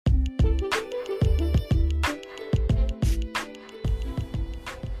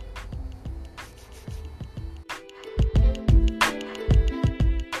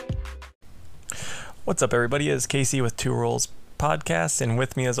What's up, everybody? It's Casey with Two Rolls Podcast, and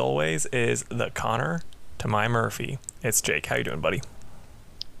with me, as always, is the Connor to my Murphy. It's Jake. How you doing, buddy?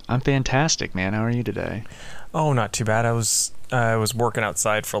 I'm fantastic, man. How are you today? Oh, not too bad. I was working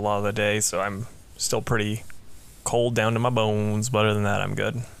outside for a lot of the day, so I'm still pretty cold down to my bones. But other than that, I'm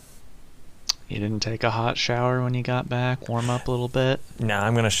good. You didn't take a hot shower when you got back? Warm up a little bit? Nah,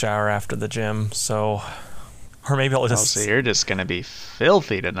 I'm gonna shower after the gym, so or maybe I'll just. Oh, so you're just gonna be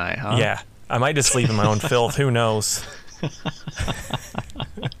filthy tonight, huh? Yeah, I might just sleep in my own filth. Who knows?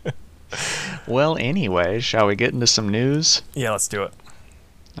 Well, anyway, shall we get into some news? Yeah, let's do it.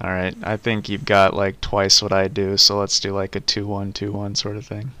 All right. I think you've got like twice what I do, so let's do like a 2-1, 2-1 sort of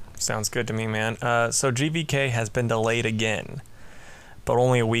thing. Sounds good to me, man. So GVK has been delayed again, but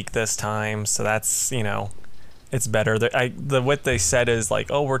only a week this time. So that's, it's better. What they said is like,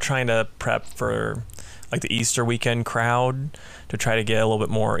 oh, we're trying to prep for like the Easter weekend crowd to try to get a little bit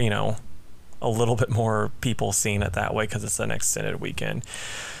more, a little bit more people seeing it that way because it's an extended weekend,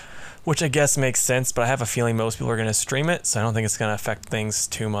 which I guess makes sense. But I have a feeling most people are going to stream it, so I don't think it's going to affect things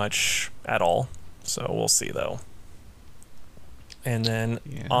too much at all. So we'll see though. And then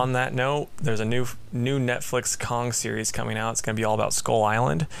on that note, there's a new Netflix Kong series coming out. It's going to be all about Skull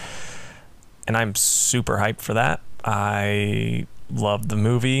Island. And I'm super hyped for that. I love the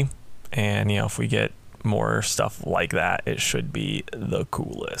movie. And, if we get more stuff like that, it should be the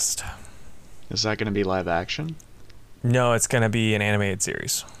coolest. Is that gonna be live action? No, it's going to be an animated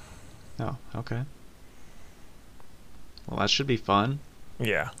series. Oh, okay. Well, that should be fun.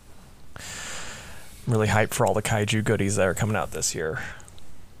 Yeah. I'm really hyped for all the kaiju goodies that are coming out this year.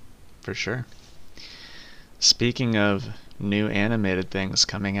 For sure. Speaking of new animated things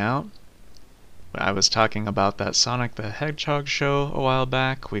coming out, I was talking about that Sonic the Hedgehog show a while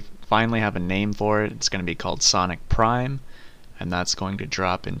back. We finally have a name for it. It's going to be called Sonic Prime, and that's going to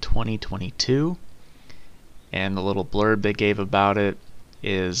drop in 2022. And the little blurb they gave about it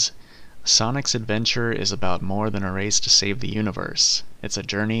is, Sonic's adventure is about more than a race to save the universe. It's a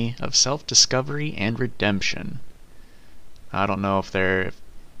journey of self-discovery and redemption. I don't know if they're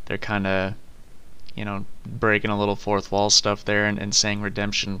kind of, breaking a little fourth wall stuff there and saying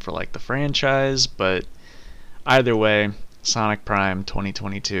redemption for like the franchise, but either way, Sonic Prime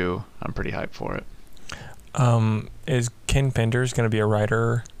 2022, I'm pretty hyped for it. Is Ken Penders going to be a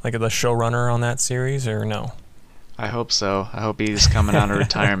writer, like the showrunner on that series, or no? I hope so. I hope he's coming out of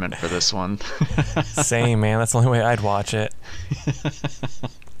retirement for this one. Same, man. That's the only way I'd watch it.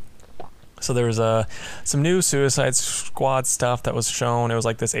 So there was some new Suicide Squad stuff that was shown. It was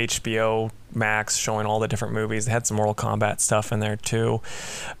like this HBO Max showing all the different movies. They had some Mortal Kombat stuff in there too,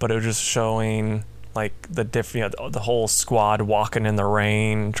 but it was just showing like the whole squad walking in the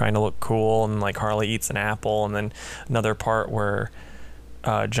rain, trying to look cool, and like Harley eats an apple, and then another part where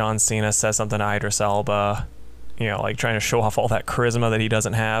John Cena says something to Idris Elba, like trying to show off all that charisma that he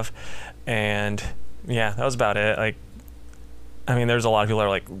doesn't have. And yeah, that was about it. Like, I mean, there's a lot of people that are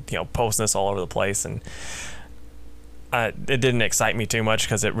like, posting this all over the place, and it didn't excite me too much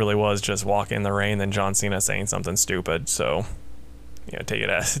because it really was just walking in the rain, then John Cena saying something stupid. So, take it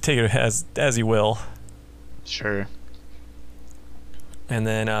as you will. Sure. And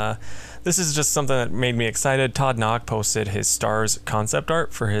then this is just something that made me excited. Todd Knock posted his Stars concept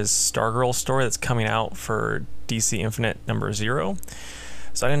art for his Stargirl story that's coming out for DC Infinite #0.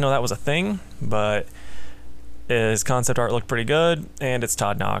 So I didn't know that was a thing, but his concept art looked pretty good, and it's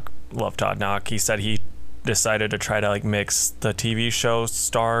Todd Knock. Love Todd Knock. He said he decided to try to like mix the TV show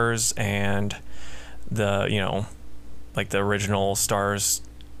Stars and the like the original Stars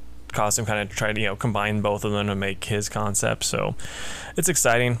costume, kind of try to combine both of them to make his concept. So it's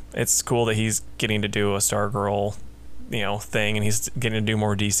exciting. It's cool that he's getting to do a Stargirl thing, and he's getting to do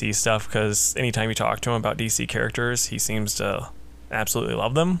more DC stuff, because anytime you talk to him about DC characters, he seems to absolutely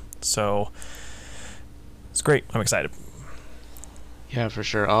love them. So it's great. I'm excited. Yeah, for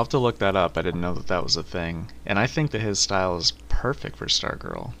sure. I'll have to look that up. I didn't know that was a thing. And I think that his style is perfect for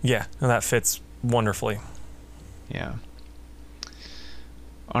Stargirl. Yeah, and that fits wonderfully. Yeah.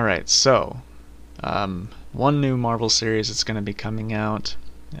 All right, so one new Marvel series that's going to be coming out.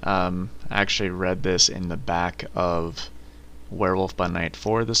 I actually read this in the back of Werewolf by Night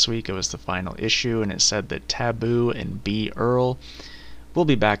 4 this week. It was the final issue, and it said that Taboo and B. Earl will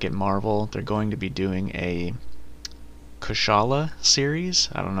be back at Marvel. They're going to be doing a Kushala series.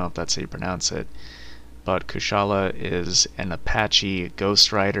 I don't know if that's how you pronounce it, but Kushala is an Apache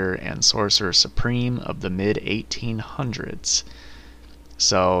ghost rider and sorcerer supreme of the mid-1800s.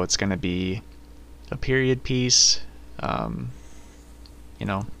 So it's going to be a period piece.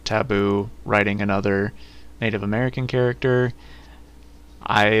 Taboo writing another Native American character,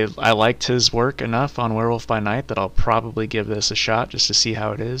 I liked his work enough on Werewolf by Night that I'll probably give this a shot just to see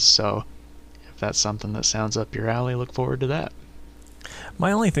how it is. So if that's something that sounds up your alley, look forward to that.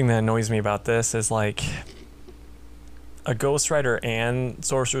 My only thing that annoys me about this is like a Ghost Rider and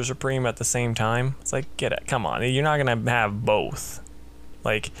Sorcerer Supreme at the same time. It's like, get it, come on, you're not gonna have both.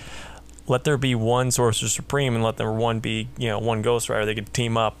 Like, let there be one Sorcerer Supreme and let there one be, you know, one Ghost Rider. They could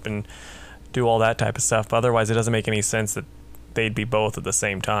team up and do all that type of stuff. But otherwise, it doesn't make any sense that they'd be both at the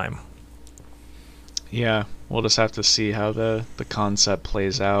same time. Yeah, we'll just have to see how the concept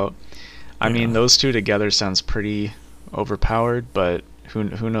plays out. I mean, those two together sounds pretty overpowered, but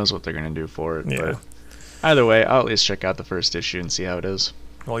who knows what they're gonna do for it. Yeah. But either way, I'll at least check out the first issue and see how it is.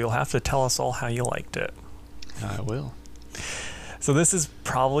 Well, you'll have to tell us all how you liked it. I will. So this is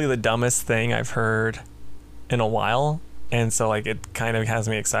probably the dumbest thing I've heard in a while, and so like it kind of has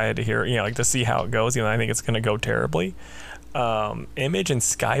me excited to hear, you know, like to see how it goes. You know, I think it's going to go terribly. Image and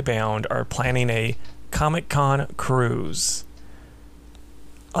Skybound are planning a Comic-Con cruise.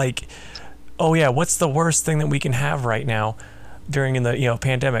 Like, oh yeah, what's the worst thing that we can have right now during the, you know,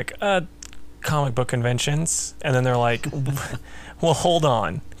 pandemic? Comic book conventions. And then they're like, well, hold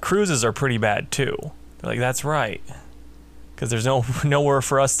on, cruises are pretty bad too. They're like, that's right, because there's nowhere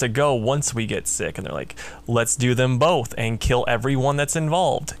for us to go once we get sick. And they're like, let's do them both and kill everyone that's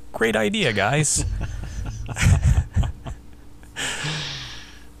involved. Great idea, guys.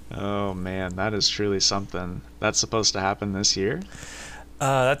 Oh man, that is truly something. That's supposed to happen this year?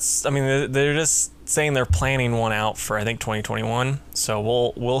 I mean, they're just saying they're planning one out for, I think, 2021.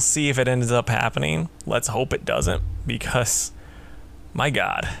 So we'll see if it ends up happening. Let's hope it doesn't, because my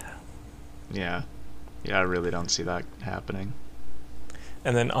God. Yeah, I really don't see that happening.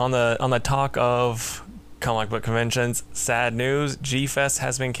 And then on the talk of comic book conventions, sad news: G-Fest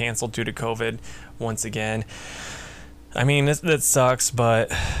has been canceled due to COVID once again. I mean, that sucks,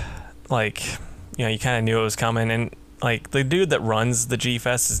 but like, you know, you kind of knew it was coming. And like the dude that runs the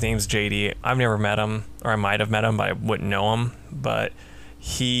G-Fest, his name's JD. I've never met him, or I might have met him, but I wouldn't know him. But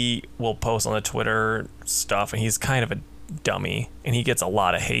he will post on the Twitter stuff, and he's kind of a dummy, and he gets a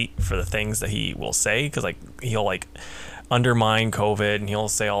lot of hate for the things that he will say, because like he'll like undermine COVID and he'll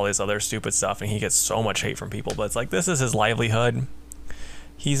say all this other stupid stuff, and he gets so much hate from people. But it's like, this is his livelihood.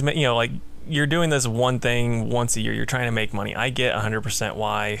 He's, you know, like, you're doing this one thing once a year, you're trying to make money. I get 100%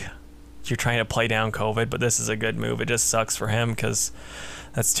 why you're trying to play down COVID, but this is a good move. It just sucks for him, because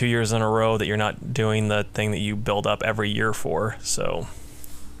that's 2 years in a row that you're not doing the thing that you build up every year for. So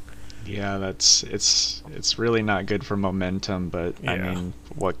yeah, it's really not good for momentum, but yeah. I mean,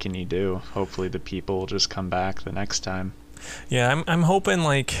 what can you do? Hopefully the people will just come back the next time. Yeah, I'm hoping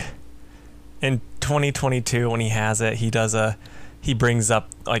like in 2022 when he has it, he brings up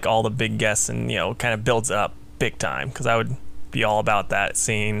like all the big guests and, you know, kind of builds up big time, because I would be all about that,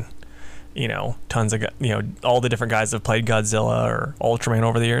 seeing, you know, tons of, you know, all the different guys that have played Godzilla or Ultraman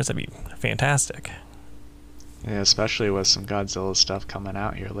over the years. That'd be fantastic. Yeah, especially with some Godzilla stuff coming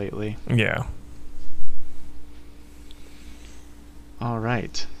out here lately. Yeah. All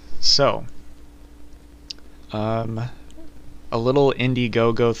right. So, a little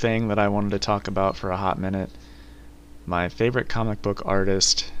Indiegogo thing that I wanted to talk about for a hot minute. My favorite comic book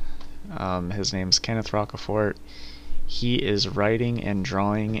artist, his name's Kenneth Rocafort. He is writing and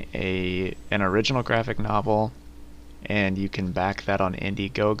drawing an original graphic novel, and you can back that on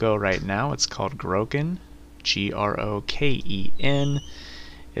Indiegogo right now. It's called Groken, Groken.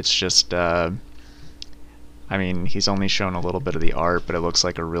 It's just, I mean, he's only shown a little bit of the art, but it looks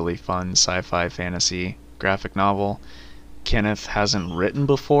like a really fun sci-fi fantasy graphic novel. Kenneth hasn't written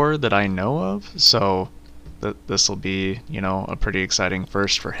before that I know of, so this will be, you know, a pretty exciting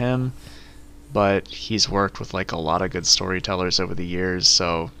first for him. But he's worked with like a lot of good storytellers over the years,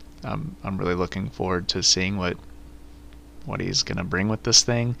 so I'm really looking forward to seeing what he's gonna bring with this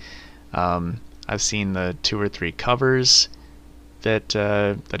thing. I've seen the 2 or 3 covers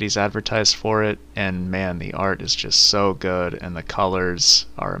that he's advertised for it, and man, the art is just so good and the colors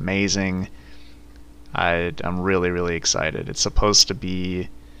are amazing. I'm really excited. It's supposed to be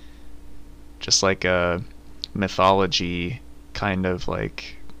just like a mythology kind of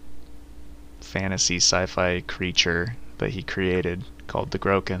like fantasy sci-fi creature that he created called the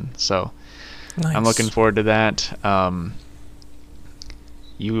Groken. So nice. I'm looking forward to that.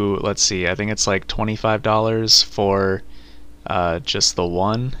 Let's see, I think it's like $25 for just the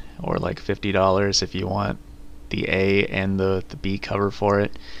one, or like $50 if you want the A and the B cover for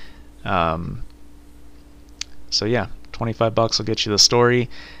it. So yeah, $25 will get you the story.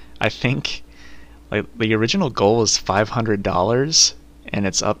 I think like the original goal was $500, and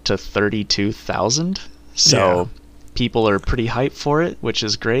it's up to $32,000. So people are pretty hyped for it, which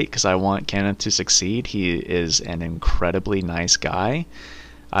is great because I want Kenneth to succeed. He is an incredibly nice guy.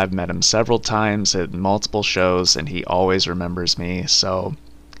 I've met him several times at multiple shows, and he always remembers me. So,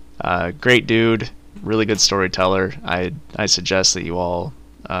 great dude, really good storyteller. I suggest that you all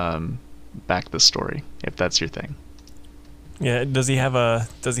back the story if that's your thing. Yeah, does he have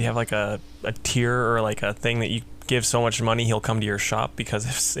like a tier or like a thing that you give so much money he'll come to your shop?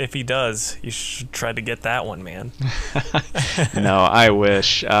 Because if he does, you should try to get that one, man. No, I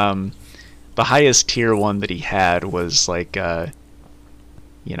wish. The highest tier one that he had was like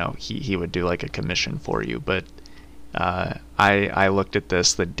he would do like a commission for you, but I looked at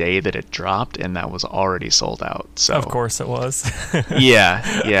this the day that it dropped, and that was already sold out. So of course it was.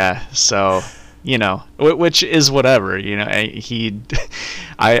 yeah. So which is whatever.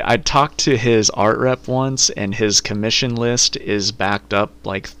 I talked to his art rep once, and his commission list is backed up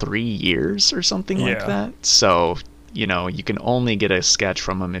like 3 years or something like that. So you can only get a sketch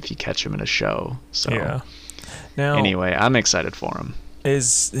from him if you catch him at a show. So yeah. Now, anyway, I'm excited for him.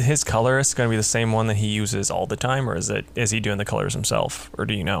 Is his colorist going to be the same one that he uses all the time, or is he doing the colors himself, or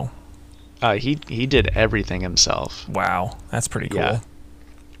do you know? He did everything himself. Wow, that's pretty cool. Yeah.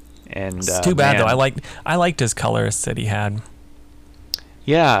 And it's too bad though. I liked his colorist that he had.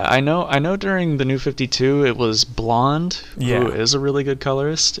 Yeah, I know. During the New 52, it was Blonde, who is a really good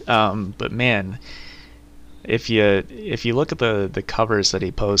colorist. But man, if you look at the covers that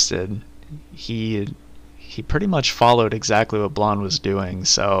he posted, he pretty much followed exactly what Blonde was doing,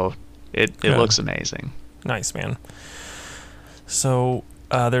 so it looks amazing. Nice, man. So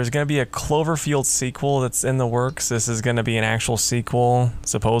there's going to be a Cloverfield sequel that's in the works. This is going to be an actual sequel.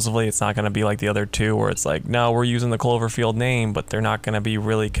 Supposedly it's not going to be like the other two where it's like, no, we're using the Cloverfield name, but they're not going to be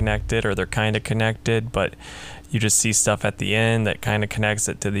really connected, or they're kind of connected, but you just see stuff at the end that kind of connects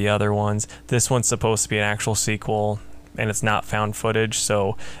it to the other ones. This one's supposed to be an actual sequel, and it's not found footage,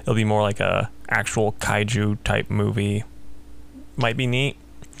 so it'll be more like a actual kaiju type movie. Might be neat.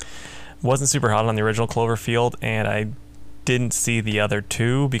 Wasn't super hot on the original Cloverfield, and I didn't see the other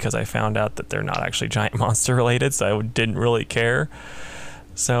two because I found out that they're not actually giant monster related, so I didn't really care.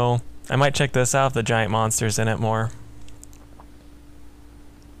 So I might check this out if the giant monster's in it more.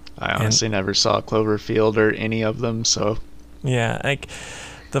 I honestly never saw Cloverfield or any of them, so yeah, like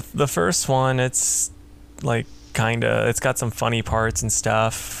the first one, it's like it's got some funny parts and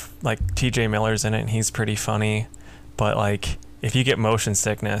stuff. Like TJ Miller's in it, and he's pretty funny. But like, if you get motion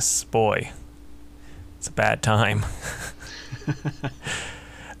sickness, boy, it's a bad time.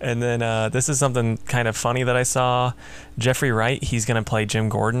 And then this is something kind of funny that I saw. Jeffrey Wright, he's going to play Jim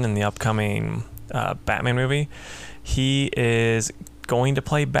Gordon in the upcoming Batman movie. He is going to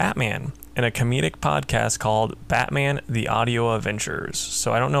play Batman in a comedic podcast called Batman: The Audio Adventures.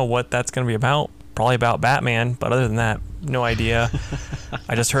 So I don't know what that's going to be about. Probably about Batman, but other than that, no idea.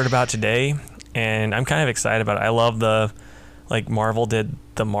 I just heard about it today, and I'm kind of excited about it. I love Marvel did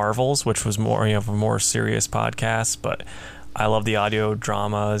the Marvels, which was more a more serious podcast, but I love the audio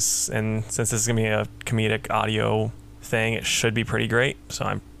dramas, and since this is gonna be a comedic audio thing, it should be pretty great. So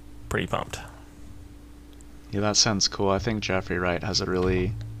I'm pretty pumped. Yeah, that sounds cool. I think Jeffrey Wright has a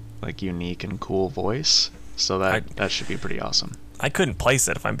really unique and cool voice, so that should be pretty awesome. I couldn't place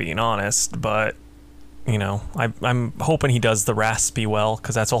it if I'm being honest, but I'm hoping he does the raspy well,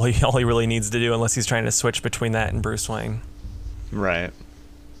 because that's all he really needs to do, unless he's trying to switch between that and Bruce Wayne. Right.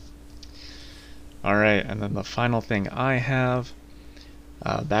 All right, and then the final thing I have,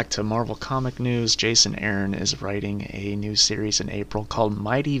 back to Marvel comic news. Jason Aaron is writing a new series in April called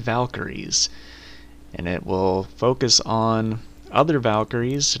Mighty Valkyries, and it will focus on other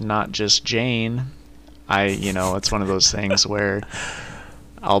Valkyries, not just Jane. It's one of those things where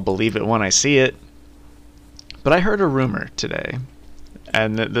I'll believe it when I see it. But I heard a rumor today,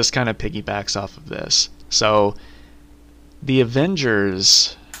 and this kind of piggybacks off of this. So, the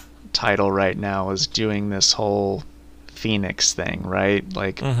Avengers title right now is doing this whole Phoenix thing, right?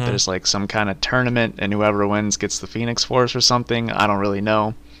 There's some kind of tournament, and whoever wins gets the Phoenix Force or something. I don't really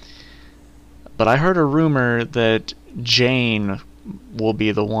know. But I heard a rumor that Jane will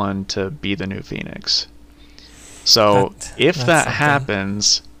be the one to be the new Phoenix. So if that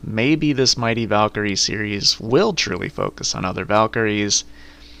happens, maybe this Mighty Valkyrie series will truly focus on other Valkyries.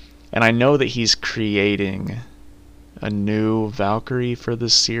 And I know that he's creating a new Valkyrie for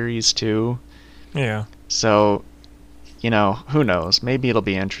this series too. Yeah. So, who knows? Maybe it'll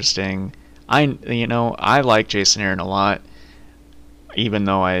be interesting. I like Jason Aaron a lot, even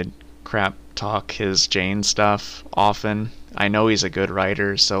though I crap talk his Jane stuff often. I know he's a good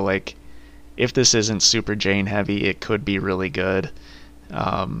writer, so if this isn't super Jane heavy, it could be really good.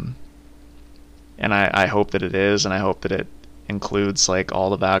 And And I hope that it is, and I hope that it includes like all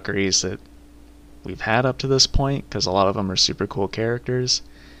the Valkyries that we've had up to this point, because a lot of them are super cool characters.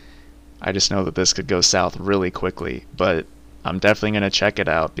 I just know that this could go south really quickly, but I'm definitely going to check it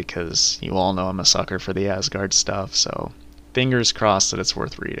out because you all know I'm a sucker for the Asgard stuff, so fingers crossed that it's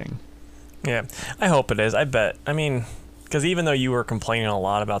worth reading. Yeah, I hope it is. I bet. I mean, because even though you were complaining a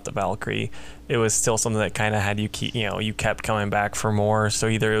lot about the Valkyrie, it was still something that kind of had you keep, you kept coming back for more. So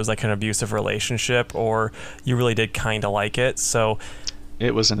either it was like an abusive relationship or you really did kind of like it. So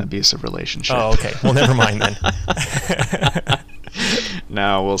it was an abusive relationship. Oh, okay. Well, never mind then.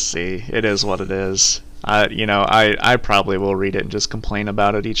 No, we'll see. It is what it is. I probably will read it and just complain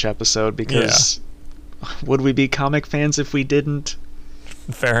about it each episode because would we be comic fans if we didn't?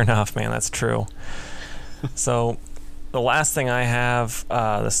 Fair enough, man. That's true. So the last thing I have,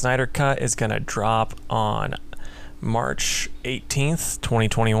 the Snyder Cut is going to drop on March 18th,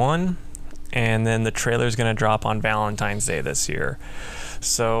 2021. And then the trailer is going to drop on Valentine's Day this year.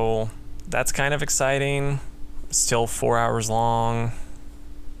 So that's kind of exciting. Still 4 hours long.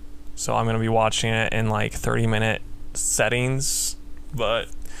 So I'm going to be watching it in like 30-minute settings. But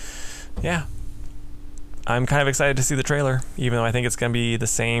yeah, I'm kind of excited to see the trailer, even though I think it's going to be the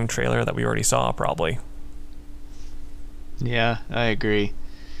same trailer that we already saw probably. Yeah, I agree.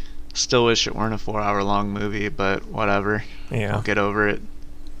 Still wish it weren't a 4-hour long movie, but whatever. Yeah. I'll get over it.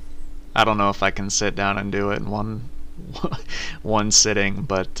 I don't know if I can sit down and do it in one sitting,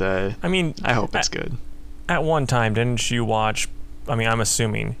 but I mean, I hope it's good. At one time, didn't you watch, I mean, I'm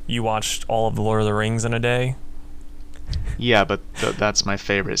assuming you watched all of the Lord of the Rings in a day? Yeah, but that's my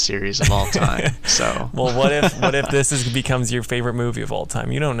favorite series of all time. So well, what if this becomes your favorite movie of all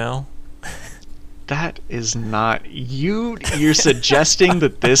time? You don't know. That is not you're suggesting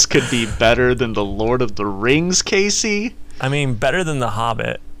that this could be better than the Lord of the Rings, Casey? I mean, better than The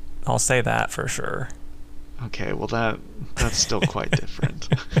Hobbit. I'll say that for sure. Okay, well that's still quite different.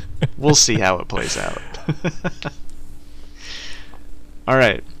 We'll see how it plays out. All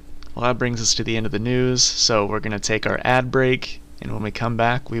right. Well, that brings us to the end of the news, so we're going to take our ad break, and when we come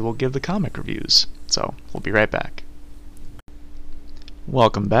back, we will give the comic reviews. So, we'll be right back.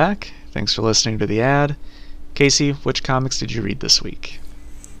 Welcome back. Thanks for listening to the ad. Casey, which comics did you read this week?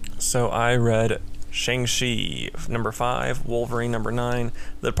 So, I read Shang-Chi, number 5, Wolverine, number 9,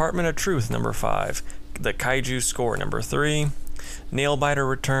 The Department of Truth, number 5, The Kaiju Score, number 3, Nailbiter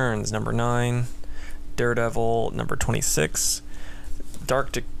Returns, number 9, Daredevil, number 26,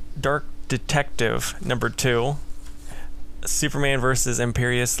 Dark Detective, number 2, Superman vs.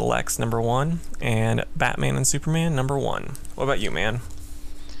 Imperious Lex, number 1, and Batman and Superman, number 1. What about you, man?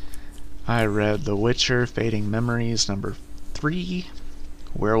 I read The Witcher, Fading Memories, number 3,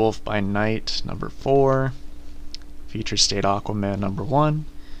 Werewolf by Night, number 4, Future State Aquaman, number 1,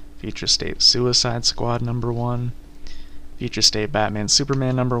 Future State Suicide Squad, number 1, Future State Batman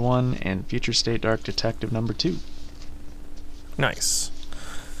Superman, number 1, and Future State Dark Detective, number 2. Nice.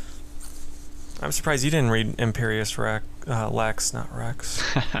 I'm surprised you didn't read Imperious Lex, not Rex.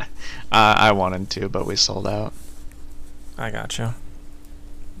 I wanted to, but we sold out. I gotcha.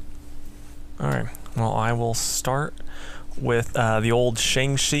 Alright, well, I will start with the old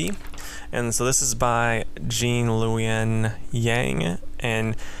Shang-Chi. And so this is by Jean Luen Yang,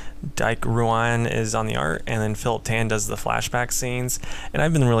 and Dike Ruan is on the art, and then Philip Tan does the flashback scenes. And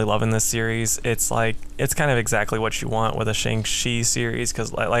I've been really loving this series. It's kind of exactly what you want with a Shang-Chi series,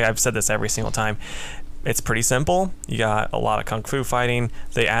 because like I've said this every single time, it's pretty simple. You got a lot of kung fu fighting.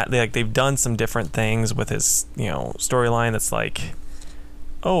 They've done some different things with his storyline that's like,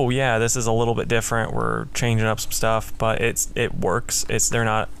 oh yeah, this is a little bit different. We're changing up some stuff, but it works. They're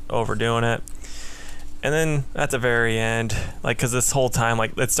not overdoing it. And then at the very end, because this whole time,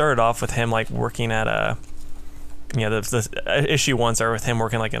 it started off with him working at the issue one started with him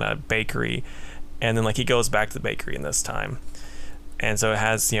working in a bakery, and then he goes back to the bakery in this time, and so it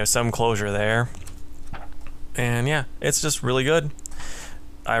has some closure there. And yeah, it's just really good.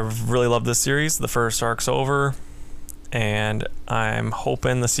 I really love this series. The first arc's over, and I'm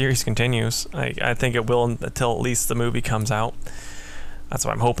hoping the series continues. I think it will until at least the movie comes out. That's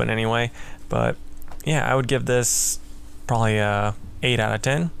what I'm hoping anyway. But yeah, I would give this probably a 8 out of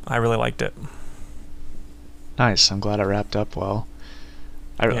 10. I really liked it. Nice. I'm glad it wrapped up well.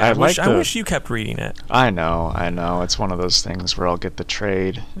 I wish you kept reading it. I know. It's one of those things where I'll get the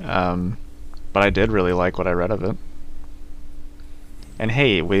trade. But I did really like what I read of it. And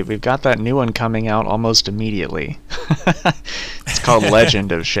hey, we've got that new one coming out almost immediately. It's called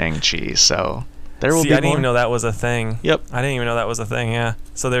Legend of Shang-Chi, so there will be I didn't even know that was a thing. Yep. I didn't even know that was a thing, yeah.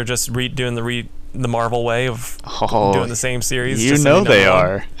 So they're just doing the the Marvel way of doing the same series? You know they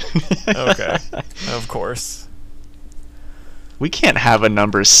are. Okay, of course. We can't have a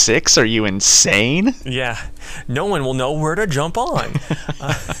number 6. Are you insane? Yeah, no one will know where to jump on.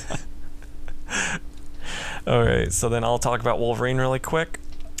 All right, so then I'll talk about Wolverine really quick.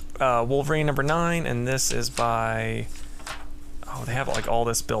 Wolverine number 9, and this is by... Oh, they have like all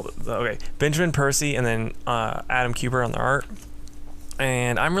this build. Okay, Benjamin Percy and then Adam Kubert on the art.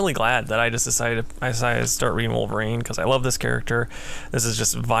 And I'm really glad that I decided to start reading Wolverine because I love this character. This is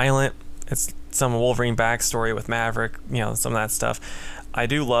just violent. It's some Wolverine backstory with Maverick, you know, some of that stuff. I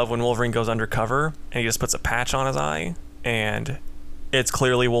do love when Wolverine goes undercover and he just puts a patch on his eye and it's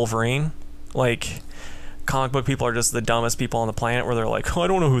clearly Wolverine. Like, comic book people are just the dumbest people on the planet where they're like, oh, I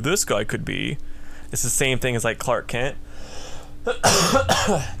don't know who this guy could be. It's the same thing as like Clark Kent.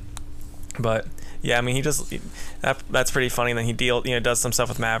 But yeah, I mean, he just that's pretty funny. And then he does some stuff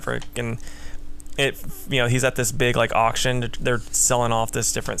with Maverick, and he's at this big like auction. They're selling off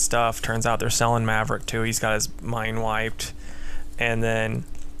this different stuff. Turns out they're selling Maverick too. He's got his mind wiped, and then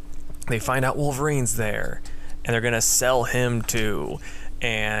they find out Wolverine's there, and they're gonna sell him too.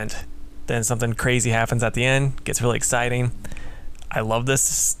 And then something crazy happens at the end. Gets really exciting. I love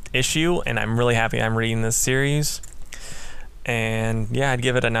this issue, and I'm really happy I'm reading this series. And yeah, I'd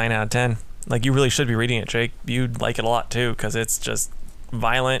give it a 9 out of 10. Like, you really should be reading it, Jake. You'd like it a lot too, because it's just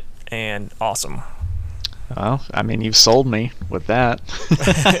violent and awesome. Well, I mean, you've sold me with that.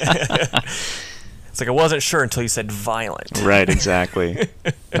 It's like I wasn't sure until you said violent. Right, exactly.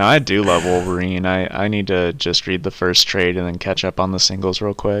 No, I do love Wolverine. I need to just read the first trade and then catch up on the singles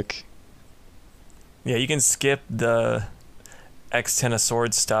real quick. Yeah, you can skip the X-10 of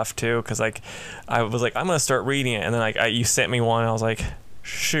Swords stuff too, because like I was like, I'm gonna start reading it, and then like you sent me one and I was like,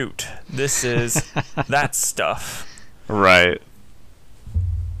 shoot, this is that stuff. Right.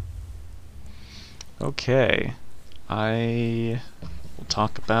 Okay, I will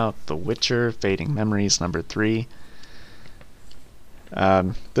talk about The Witcher Fading Memories number 3.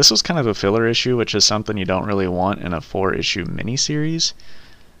 This was kind of a filler issue, which is something you don't really want in a 4-issue miniseries,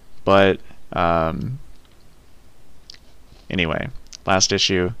 but anyway, last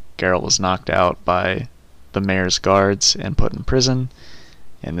issue, Geralt was knocked out by the mayor's guards and put in prison.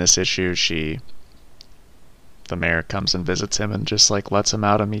 In this issue, the mayor comes and visits him and just like lets him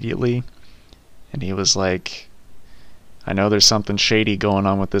out immediately. And he was like, I know there's something shady going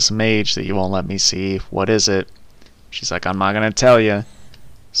on with this mage that you won't let me see. What is it? She's like, I'm not going to tell you.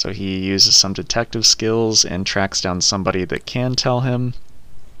 So he uses some detective skills and tracks down somebody that can tell him.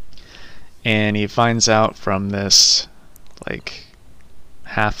 And he finds out from this like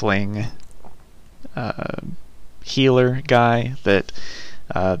halfling healer guy that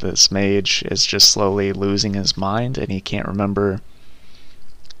this mage is just slowly losing his mind, and he can't remember,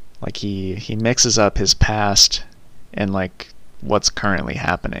 like he mixes up his past and like what's currently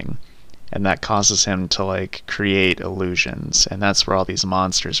happening, and that causes him to like create illusions, and that's where all these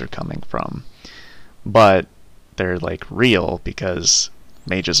monsters are coming from. But they're like real because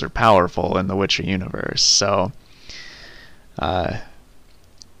mages are powerful in the Witcher universe. So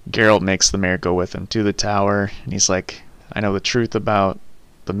Geralt makes the mayor go with him to the tower, and he's like, I know the truth about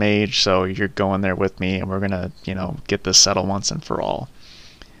the mage, so you're going there with me, and we're gonna, get this settled once and for all.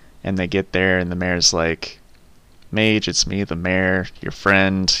 And they get there, and the mayor's like, Mage, it's me, the mayor, your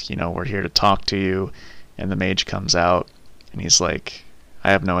friend, we're here to talk to you. And the mage comes out, and he's like,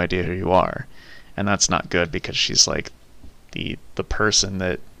 I have no idea who you are. And that's not good, because she's like the person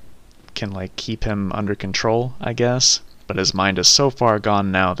that can like keep him under control, I guess. But his mind is so far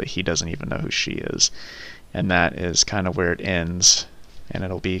gone now that he doesn't even know who she is. And that is kind of where it ends, and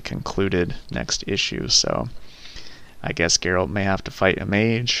it'll be concluded next issue. So I guess Geralt may have to fight a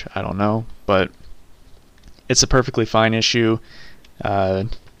mage, I don't know, but it's a perfectly fine issue.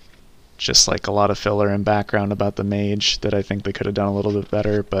 Just like a lot of filler and background about the mage that I think they could have done a little bit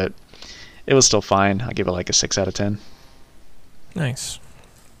better, but it was still fine. I'll give it like a 6 out of 10. Nice.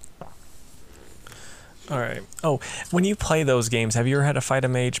 All right. Oh, when you play those games, have you ever had to fight a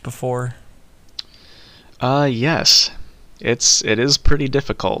mage before? Yes. It is pretty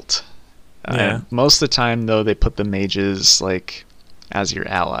difficult. Yeah. Most of the time, though, they put the mages like as your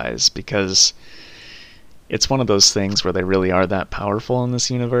allies, because it's one of those things where they really are that powerful in this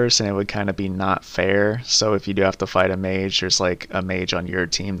universe, and it would kind of be not fair. So if you do have to fight a mage, there's like a mage on your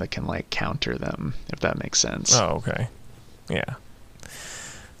team that can like counter them, if that makes sense. Oh, okay. Yeah.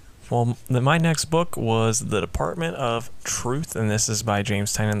 Well, my next book was The Department of Truth, and this is by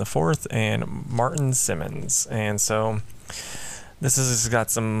James Tynion IV and Martin Simmons. And so this has got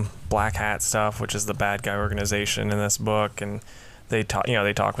some Black Hat stuff, which is the bad guy organization in this book, and they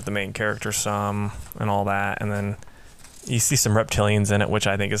talk with the main character some and all that, and then you see some reptilians in it, which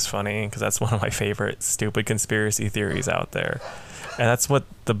I think is funny because that's one of my favorite stupid conspiracy theories out there. And that's what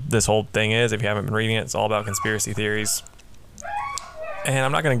this whole thing is. If you haven't been reading it, it's all about conspiracy theories. And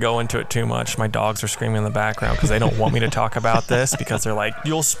I'm not going to go into it too much. My dogs are screaming in the background because they don't want me to talk about this because they're like,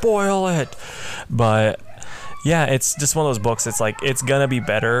 you'll spoil it. But yeah, it's just one of those books. It's like, it's going to be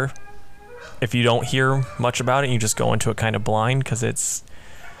better if you don't hear much about it. You just go into it kind of blind because it's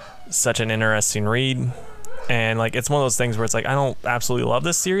such an interesting read. And like, it's one of those things where it's like, I don't absolutely love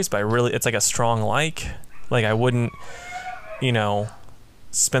this series, but it's like a strong like I wouldn't,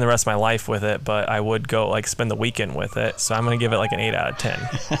 spend the rest of my life with it, but I would go like spend the weekend with it. So I'm going to give it like an 8 out of 10.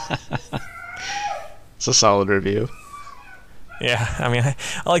 It's a solid review. Yeah. I mean, I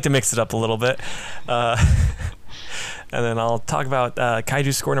like to mix it up a little bit. And then I'll talk about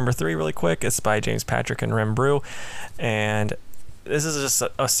Kaiju Score number 3 really quick. It's by James Patrick and Rem Brew. And this is just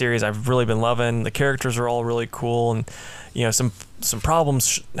a series I've really been loving. The characters are all really cool, and some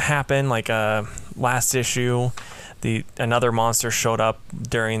problems happen. Like last issue, another monster showed up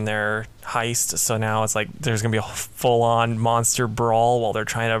during their heist, so now it's like there's gonna be a full-on monster brawl while they're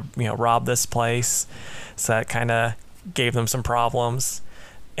trying to rob this place. So that kind of gave them some problems,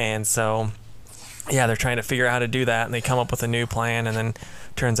 and so yeah, they're trying to figure out how to do that, and they come up with a new plan, and then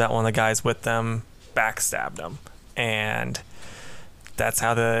turns out one of the guys with them backstabbed them, and that's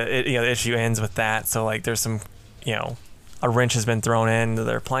how the issue ends with that. So like there's some a wrench has been thrown into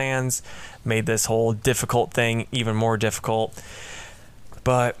their plans, made this whole difficult thing even more difficult.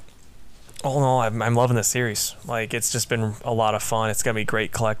 But all in all, I'm loving this series. Like, it's just been a lot of fun. It's gonna be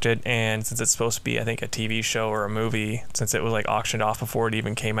great collected, and since it's supposed to be, I think, a TV show or a movie, since it was like auctioned off before it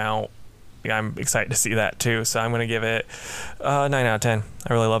even came out, I'm excited to see that too. So I'm gonna give it 9 out of 10.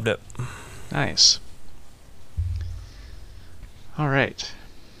 I really loved it. Nice. All right,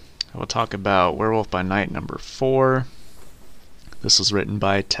 we'll talk about Werewolf by Night number 4. This was written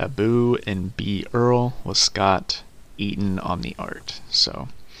by Taboo and B. Earl, with Scott Eaton on the art. So,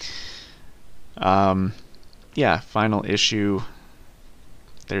 yeah, final issue.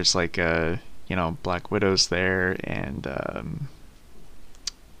 There's like Black Widow's there, and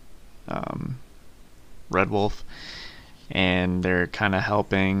Red Wolf, and they're kind of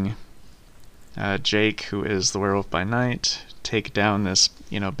helping Jake, who is the Werewolf by Night, take down this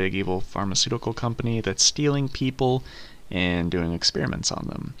big evil pharmaceutical company that's stealing people and doing experiments on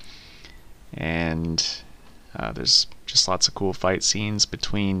them. And there's just lots of cool fight scenes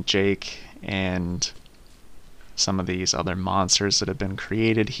between Jake and some of these other monsters that have been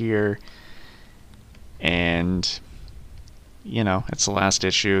created here. And it's the last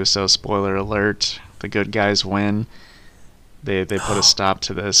issue, so spoiler alert, the good guys win. They put a stop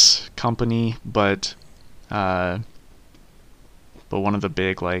to this company, but one of the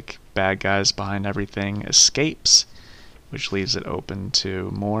big bad guys behind everything escapes, which leaves it open to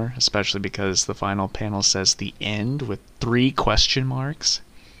more, especially because the final panel says the end with 3 question marks.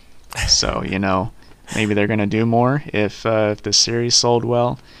 So, maybe they're going to do more if the series sold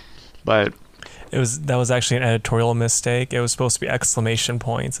well. But that was actually an editorial mistake. It was supposed to be exclamation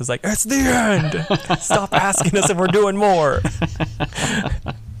points. It's like, it's the end! Stop asking us if we're doing more!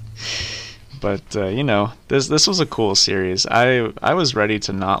 But, this was a cool series. I was ready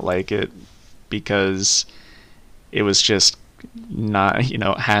to not like it because it was just not,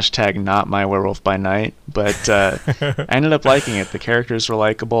 hashtag not my Werewolf by Night. But I ended up liking it. The characters were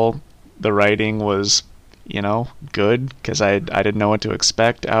likable. The writing was, good, because I didn't know what to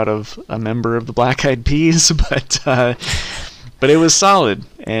expect out of a member of the Black Eyed Peas. But it was solid.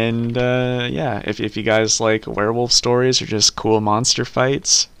 And, yeah, if you guys like werewolf stories or just cool monster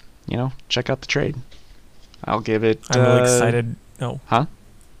fights, check out the trade. I'll give it... I'm really excited. Oh. Huh?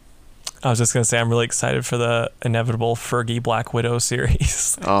 I was just going to say, I'm really excited for the inevitable Fergie Black Widow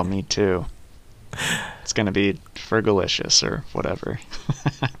series. Oh, me too. It's going to be Fergalicious or whatever.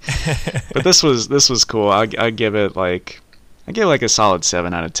 But this was cool. I give it a solid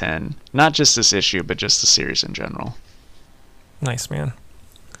 7 out of 10. Not just this issue, but just the series in general. Nice, man.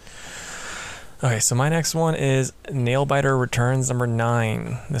 Okay, so my next one is Nailbiter Returns number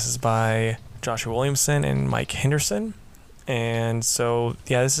 9. This is by Joshua Williamson and Mike Henderson. And so,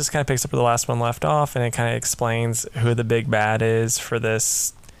 yeah, this just kind of picks up where the last one left off, and it kind of explains who the big bad is for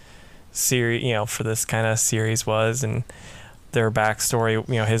this series, for this kind of series was, and their backstory,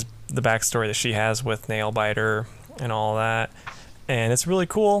 the backstory that she has with Nailbiter and all that. And it's really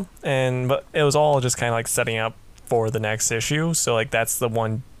cool, but it was all just kind of setting up for the next issue. So that's the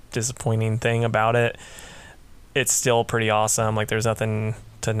one disappointing thing about it. It's still pretty awesome. There's nothing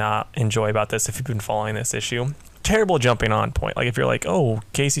to not enjoy about this if you've been following this issue. terrible jumping on point. Like if you're like, oh,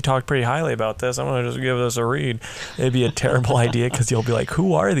 Casey talked pretty highly about this, I'm gonna just give this a read. It'd be a terrible idea because you'll be like,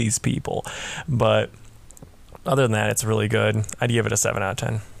 who are these people? But other than that, it's really good. I'd give it a 7 out of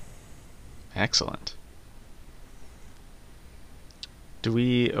 10. Excellent.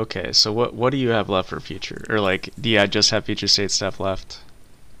 Okay, so what do you have left for future? Or like, do you just have future state stuff left?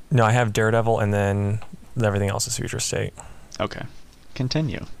 No, I have Daredevil, and then everything else is future state. Okay.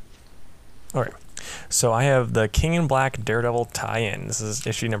 Continue. All right. So I have the King in Black Daredevil tie-in. This is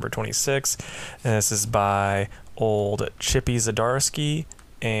issue number 26, and this is by old Chippy Zdarsky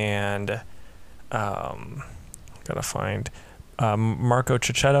and gotta find Marco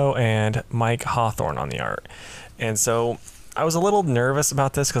Cicchetto and Mike Hawthorne on the art. And so I was a little nervous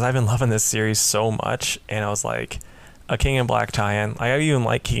about this because I've been loving this series so much, and I was like, a King in Black tie-in. I even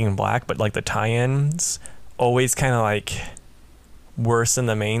like King in Black, but like the tie-ins always kind of like worse than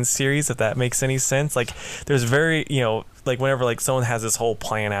the main series, if that makes any sense. Like there's very, like whenever like someone has this whole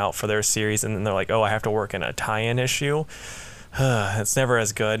plan out for their series and then they're like, oh, I have to work in a tie-in issue, it's never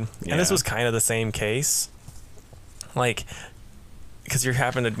as good. Yeah. And this was kind of the same case, like because you're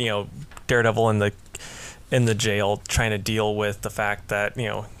having to, Daredevil in the jail trying to deal with the fact that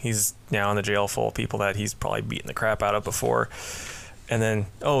he's now in the jail full of people that he's probably beaten the crap out of before, and then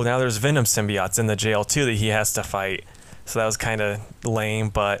now there's Venom symbiotes in the jail too that he has to fight. So that was kind of lame,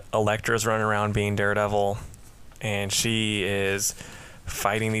 but Elektra's running around being Daredevil, and she is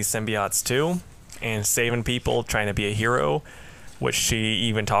fighting these symbiotes too, and saving people, trying to be a hero, which she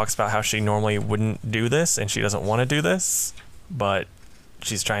even talks about how she normally wouldn't do this, and she doesn't want to do this, but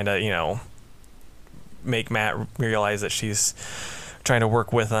she's trying to, make Matt realize that she's trying to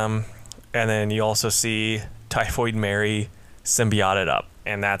work with him. And then you also see Typhoid Mary symbioted up,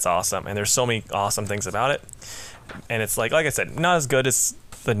 and that's awesome. And there's so many awesome things about it. And it's like I said, not as good as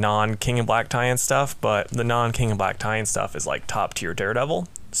the non-King in Black tie-in stuff, but the non-King in Black tie-in stuff is like top tier Daredevil.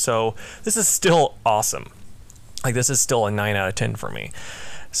 So this is still awesome. Like this is still a 9 out of 10 for me.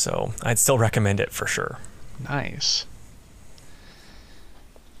 So I'd still recommend it for sure. Nice.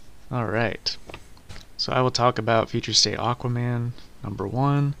 All right. So I will talk about Future State Aquaman number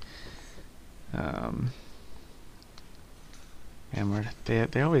 1. And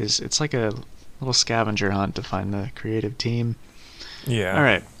they always, it's like a little scavenger hunt to find the creative team. Yeah. All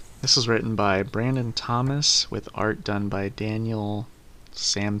right. This was written by Brandon Thomas with art done by Daniel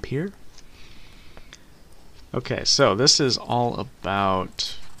Sampier. Okay, so this is all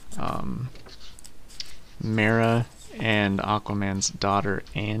about Mera and Aquaman's daughter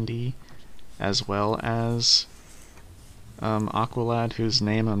Andy, as well as Aqualad, whose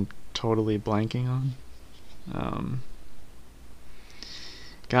name I'm totally blanking on.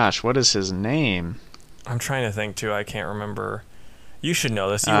 Gosh, what is his name? I'm trying to think too. I can't remember. You should know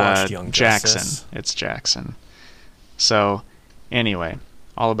this. You watched Young Jackson. Justice. It's Jackson. So, anyway,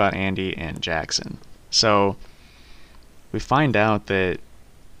 all about Andy and Jackson. So, we find out that,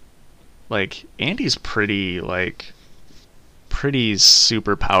 like, Andy's pretty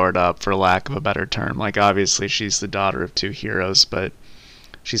super powered up, for lack of a better term. Like, obviously, she's the daughter of 2 heroes, but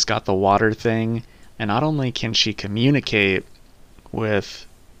she's got the water thing, and not only can she communicate with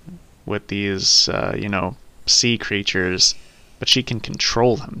these, sea creatures, but she can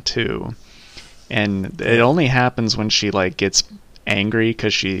control them too. And it only happens when she like gets angry,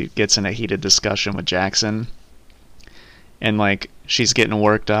 because she gets in a heated discussion with Jackson, and like she's getting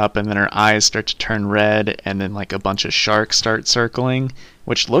worked up, and then her eyes start to turn red, and then like a bunch of sharks start circling,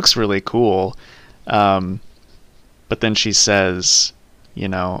 which looks really cool. But then she says,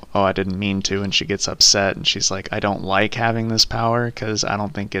 oh, I didn't mean to, and she gets upset, and she's like, I don't like having this power because I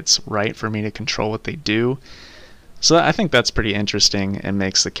don't think it's right for me to control what they do. So I think that's pretty interesting and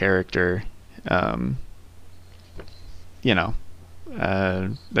makes the character, there's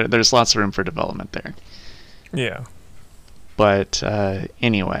lots of room for development there. Yeah. But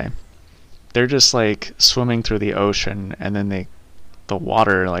anyway, they're just like swimming through the ocean, and then the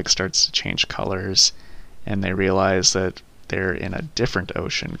water like starts to change colors, and they realize that they're in a different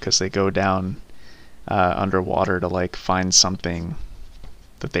ocean because they go down underwater to like find something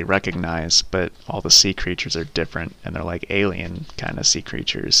that they recognize, but all the sea creatures are different, and they're like alien kind of sea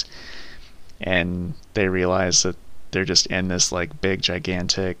creatures, and they realize that they're just in this like big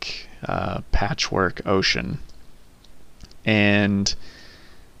gigantic patchwork ocean, and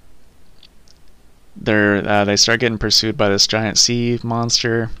they start getting pursued by this giant sea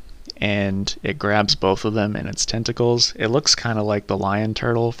monster, and it grabs both of them in its tentacles. It looks kind of like the lion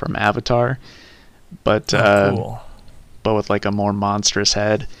turtle from Avatar, but cool. But with like a more monstrous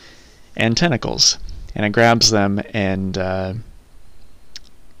head and tentacles. And it grabs them, and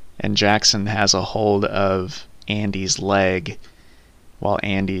Jackson has a hold of Andy's leg while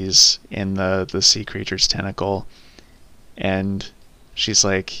Andy's in the sea creature's tentacle. And she's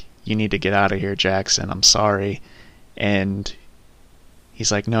like, "You need to get out of here, Jackson. I'm sorry." And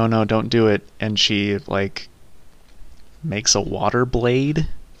he's like, "No, no, don't do it." And she like makes a water blade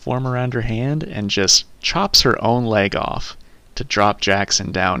form around her hand and just chops her own leg off to drop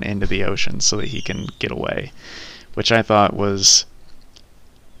Jackson down into the ocean so that he can get away, which I thought was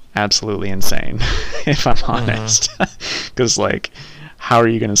absolutely insane, if I'm honest. Because like, how are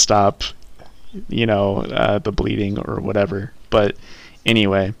you going to stop, the bleeding or whatever? But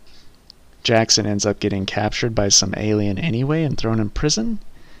anyway, Jackson ends up getting captured by some alien anyway and thrown in prison.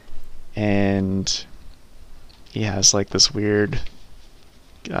 And he has like this weird,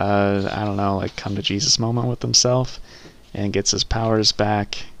 I don't know, like come to Jesus moment with himself, and gets his powers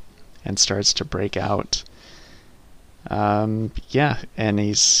back and starts to break out. Yeah, and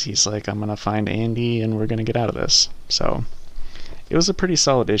he's like, "I'm gonna find Andy and we're gonna get out of this." So it was a pretty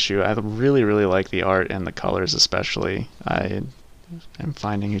solid issue. I really, really like the art and the colors especially. I am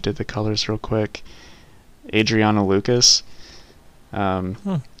finding who did the colors real quick. Adriano Lucas.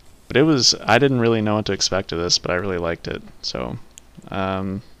 But I didn't really know what to expect of this, but I really liked it. So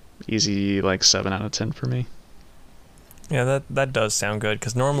easy like 7 out of 10 for me. Yeah, that does sound good,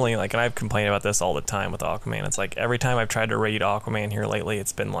 because normally, like, and I've complained about this all the time with Aquaman, it's like every time I've tried to read Aquaman here lately,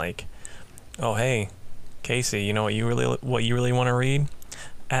 it's been like, "Oh hey, Casey, you know what you really want to read?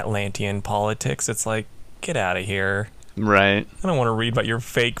 Atlantean politics." It's like, get out of here. Right. I don't want to read about your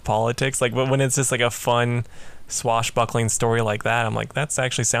fake politics. Like, but when it's just like a fun swashbuckling story like that, I'm like, that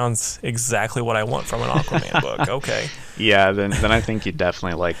actually sounds exactly what I want from an Aquaman book. Okay. Yeah, then I think you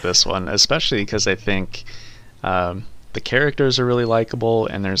definitely like this one, especially because I think the characters are really likable,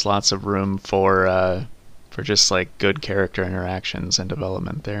 and there's lots of room for just like good character interactions and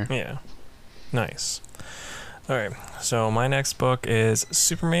development there. Yeah. Nice. All right. So my next book is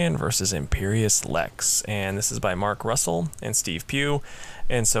Superman versus Imperious Lex, and this is by Mark Russell and Steve Pugh.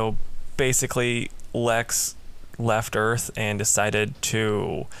 And so basically, Lex left Earth and decided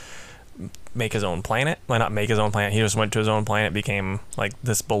to make his own planet. Well, not make his own planet. He just went to his own planet, became like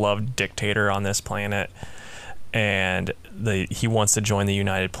this beloved dictator on this planet, and he wants to join the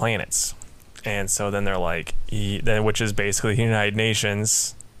United Planets. And so then they're like, which is basically the United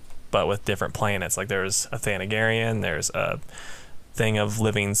Nations, but with different planets. Like there's a Thanagarian, there's a thing of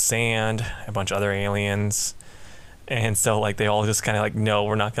living sand, a bunch of other aliens. And so like they all just kind of like, no,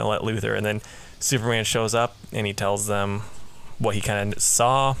 we're not going to let Luthor. And then Superman shows up and he tells them what he kind of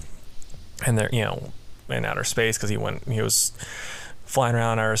saw. And they're, in outer space, because he was flying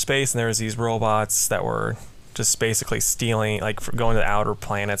around outer space, and there was these robots that were just basically stealing, like going to the outer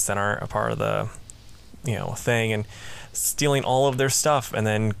planets that aren't a part of the, thing, and stealing all of their stuff, and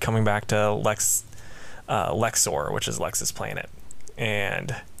then coming back to Lexor, which is Lex's planet,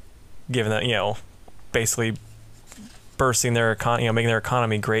 and giving them, basically bursting their making their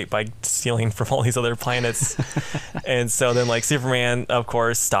economy great by stealing from all these other planets. And so then like Superman, of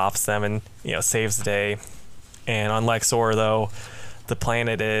course, stops them and saves the day. And on Lexor, though, the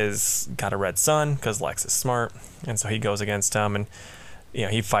planet is got a red sun because Lex is smart, and so he goes against him, and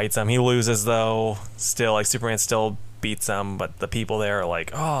he fights him. He loses, though. Still, like, Superman still beats him, but the people there are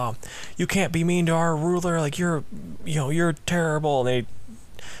like, "Oh, you can't be mean to our ruler. Like, you're terrible." And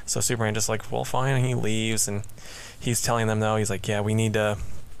so Superman just like, "Well, fine," and he leaves, and he's telling them, though, he's like, "Yeah, we need to.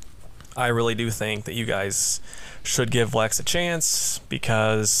 I really do think that you guys should give Lex a chance,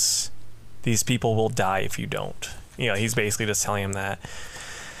 because these people will die if you don't." He's basically just telling him that.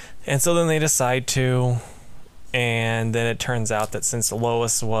 And so then they decide to, and then it turns out that since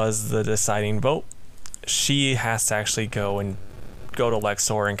Lois was the deciding vote, she has to actually go to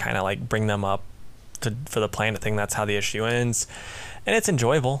Lexor and kind of like bring them up for the planet thing. That's how the issue ends. And it's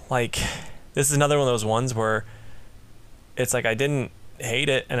enjoyable. Like, this is another one of those ones where it's like I didn't hate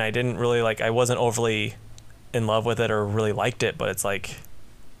it, and I didn't really I wasn't overly in love with it or really liked it, but it's like,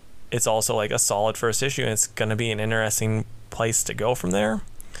 it's also like a solid first issue, and it's going to be an interesting place to go from there.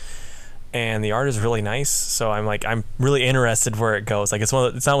 And the art is really nice, so I'm really interested where it goes. Like, it's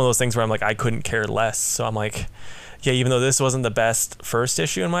not one of those things where I'm like, I couldn't care less. So I'm like, yeah, even though this wasn't the best first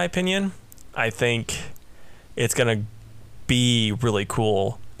issue in my opinion, I think it's going to be really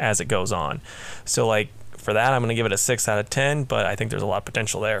cool as it goes on. So like, for that, I'm going to give it a 6 out of 10, but I think there's a lot of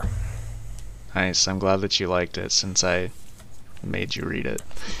potential there. Nice. I'm glad that you liked it, since I made you read it.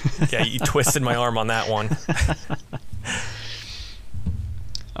 Yeah, you twisted my arm on that one.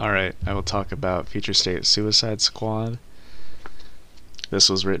 Alright, I will talk about Future State Suicide Squad. This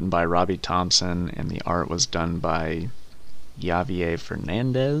was written by Robbie Thompson, and the art was done by Javier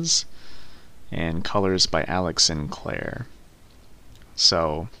Fernandez. and colors by Alex Sinclair.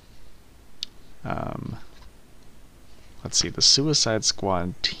 So, let's see, the Suicide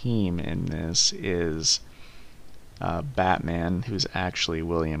Squad team in this is Batman, who's actually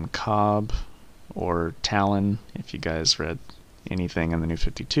William Cobb, or Talon, if you guys read anything in the New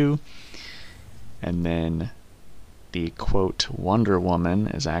 52. And then the, quote, Wonder Woman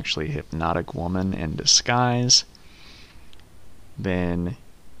is actually Hypnotic Woman in disguise. Then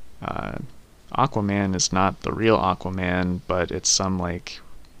Aquaman is not the real Aquaman, but it's some, like,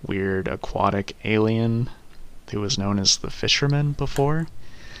 weird aquatic alien who was known as the Fisherman before.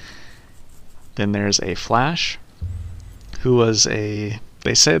 Then there's a Flash, who was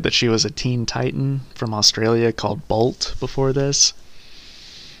they said that she was a Teen Titan from Australia called Bolt before this.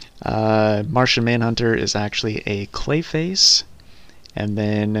 Martian Manhunter is actually a Clayface. And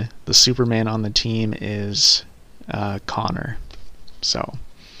then the Superman on the team is Connor. So,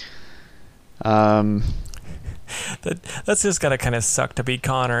 that's just gotta kind of suck to be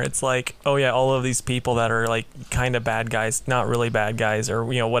Connor. It's like, oh yeah, all of these people that are like kind of bad guys, not really bad guys, or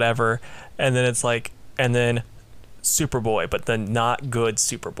whatever, and then it's like, and then Superboy, but the not good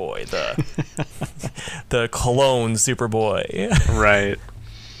Superboy, the clone Superboy. Right.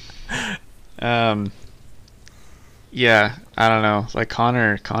 Yeah, I don't know. Like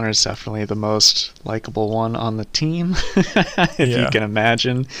Connor's definitely the most likable one on the team, if you can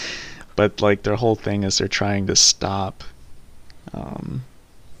imagine. But like their whole thing is they're trying to stop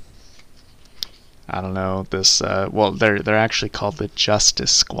I don't know, this well, they're actually called the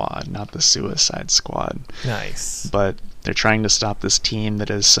Justice Squad, not the Suicide Squad. Nice. But they're trying to stop this team that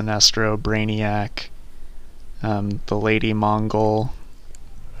is Sinestro, Brainiac, the Lady Mongol,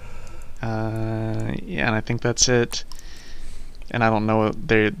 yeah, and I think that's it. And I don't know,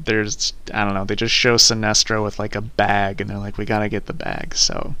 there's I don't know, they just show Sinestro with like a bag, and they're like, we gotta get the bag.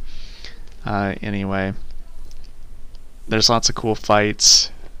 So anyway, there's lots of cool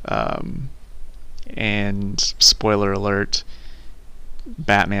fights, and spoiler alert,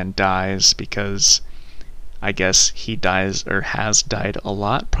 Batman dies because I guess he dies or has died a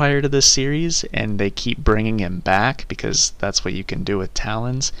lot prior to this series, and they keep bringing him back because that's what you can do with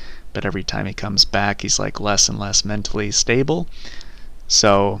Talons. But every time he comes back, he's like less and less mentally stable.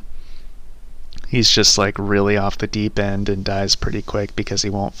 So he's just like really off the deep end and dies pretty quick because he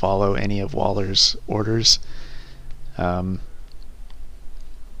won't follow any of Waller's orders. But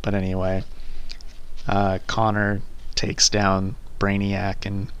anyway, Connor takes down Brainiac,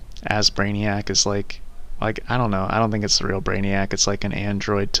 and as Brainiac is like I don't know, I don't think it's the real Brainiac, it's like an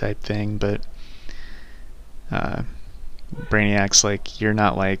android type thing, but Brainiac's like, you're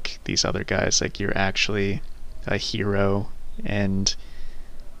not like these other guys, like you're actually a hero, and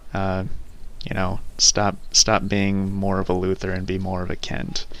stop being more of a Luthor and be more of a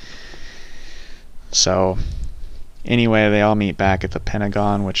Kent. So anyway, they all meet back at the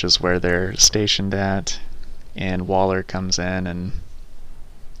Pentagon, which is where they're stationed at, and Waller comes in and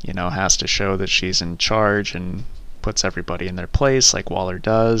has to show that she's in charge and puts everybody in their place like Waller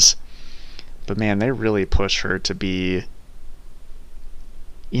does. But man, they really push her to be,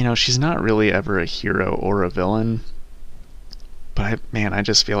 she's not really ever a hero or a villain, but I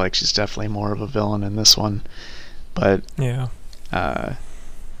just feel like she's definitely more of a villain in this one. But yeah.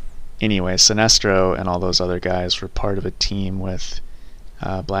 Anyway, Sinestro and all those other guys were part of a team with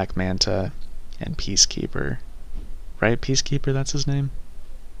Black Manta and Peacekeeper. Right? Peacekeeper, that's his name?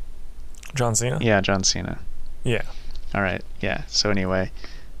 John Cena? Yeah, John Cena. Yeah. Alright, yeah. So anyway,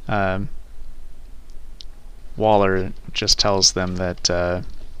 Waller just tells them that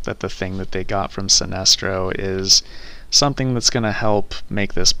that the thing that they got from Sinestro is something that's going to help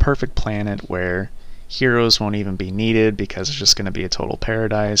make this perfect planet where heroes won't even be needed because it's just going to be a total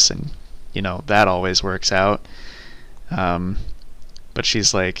paradise, and that always works out. But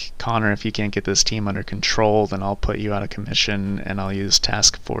she's like, Connor, if you can't get this team under control, then I'll put you out of commission and I'll use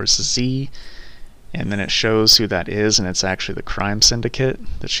Task Force Z. And then it shows who that is, and it's actually the crime syndicate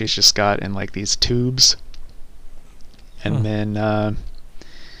that she's just got in like these tubes. And then and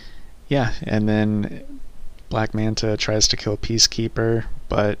then Black Manta tries to kill Peacekeeper,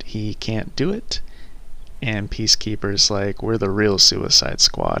 but he can't do it. And Peacekeeper's like, we're the real Suicide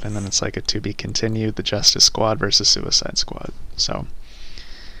Squad. And then it's like a to be continued, the Justice Squad versus Suicide Squad. So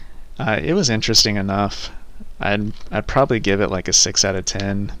it was interesting enough. I'd probably give it like a 6 out of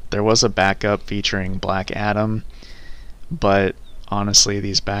 10. There was a backup featuring Black Adam, but honestly,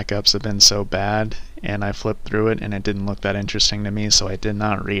 these backups have been so bad, and I flipped through it and it didn't look that interesting to me, so I did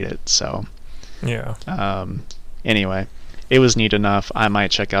not read it. So yeah. Anyway, it was neat enough. I might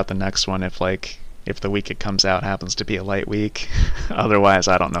check out the next one if like if the week it comes out happens to be a light week. Otherwise,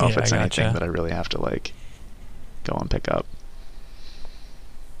 I don't know if it's anything that I really have to like go and pick up.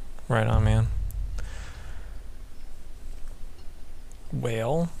 Right on, man.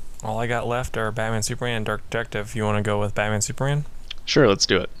 Well, all I got left are Batman, Superman, and Dark Detective. You want to go with Batman, Superman? Sure, let's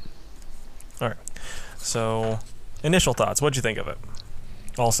do it. All right. So, initial thoughts. What'd you think of it?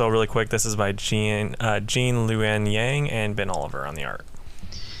 Also, really quick, this is by Jean Luen Yang and Ben Oliver on the art.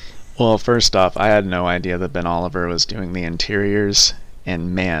 Well, first off, I had no idea that Ben Oliver was doing the interiors,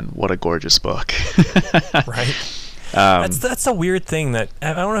 and man, what a gorgeous book. Right? That's a weird thing that,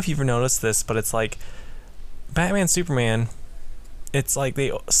 I don't know if you've ever noticed this, but it's like Batman, Superman, it's like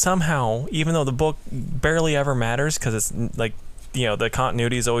they somehow, even though the book barely ever matters because it's like, you know, the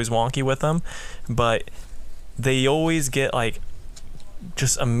continuity is always wonky with them, but they always get like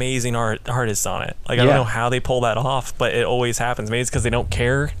just amazing artists on it. Like, I don't know how they pull that off, but it always happens. Maybe it's because they don't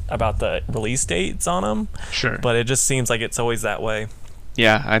care about the release dates on them. Sure. But it just seems like it's always that way.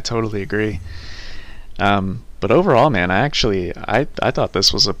 Yeah, I totally agree. But overall, man, I thought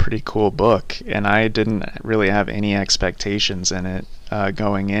this was a pretty cool book, and I didn't really have any expectations in it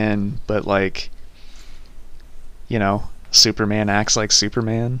going in, but like, you know, Superman acts like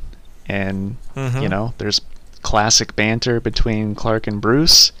Superman, and you know, there's classic banter between Clark and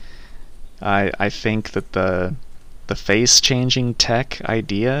Bruce. I think that the face changing tech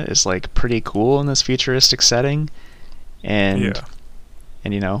idea is like pretty cool in this futuristic setting, and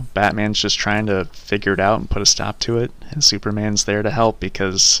you know, Batman's just trying to figure it out and put a stop to it, and Superman's there to help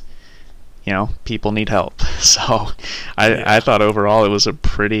because, you know, people need help. So I thought overall it was a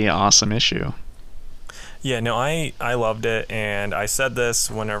pretty awesome issue. Yeah, no, I loved it, and I said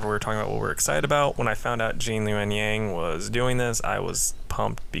this whenever we were talking about what we're excited about. When I found out Jean Luen Yang was doing this, I was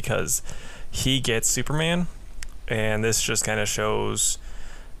pumped because he gets Superman, and this just kind of shows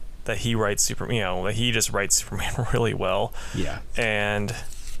that he writes Superman, you know, that he just writes Superman really well. Yeah. And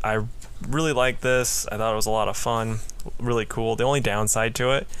I really liked this. I thought it was a lot of fun, really cool. The only downside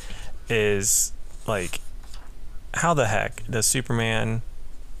to it is, like, how the heck does Superman,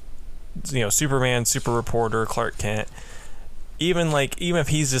 you know, Superman, super reporter, Clark Kent, even if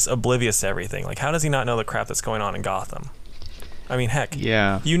he's just oblivious to everything, like, how does he not know the crap that's going on in Gotham? I mean, heck,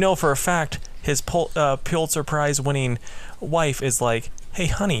 you know for a fact his Pulitzer Prize winning wife is like, hey,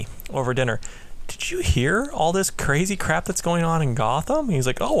 honey, over dinner, did you hear all this crazy crap that's going on in Gotham? And he's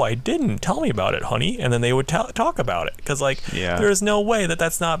like, oh, I didn't. Tell me about it, honey. And then they would talk about it because, like, there's no way that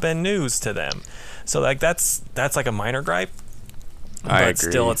that's not been news to them. So, like, that's like a minor gripe. I agree.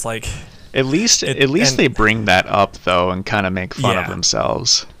 Still, it's like, at least they bring that up though and kind of make fun of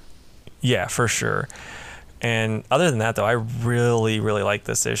themselves. Yeah, for sure. And other than that, though, I really, really like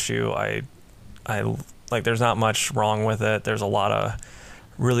this issue. I like. There's not much wrong with it. There's a lot of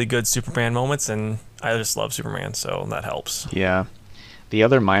really good Superman moments, and I just love Superman, so that helps. Yeah. The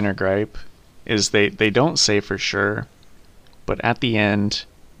other minor gripe is they don't say for sure, but at the end,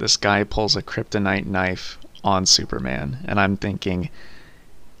 this guy pulls a kryptonite knife on Superman, and I'm thinking,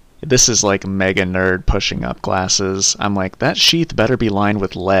 this is like mega nerd pushing up glasses. I'm like, that sheath better be lined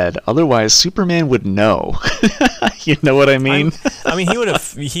with lead, otherwise Superman would know. You know what I mean? I mean,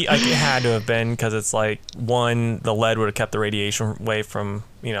 it had to have been, because it's like, one, the lead would have kept the radiation away from,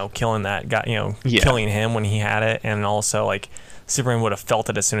 you know, killing that guy, you know, killing him when he had it, and also, like, Superman would have felt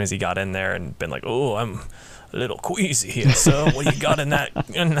it as soon as he got in there and been like, oh, I'm a little queasy here, so what you got in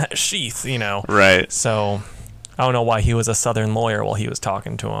that sheath, you know? Right. So I don't know why he was a Southern lawyer while he was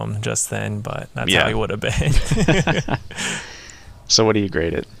talking to him just then, but that's how he would have been. So what do you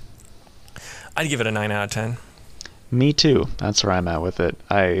grade it? I'd give it a 9 out of 10. Me too. That's where I'm at with it.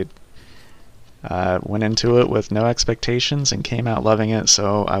 I went into it with no expectations and came out loving it,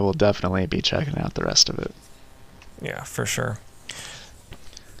 so I will definitely be checking out the rest of it. Yeah, for sure.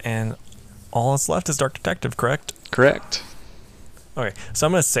 And all that's left is Dark Detective, correct? Correct. Okay, so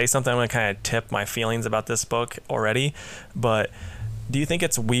I'm going to say something. I'm going to kind of tip my feelings about this book already, but do you think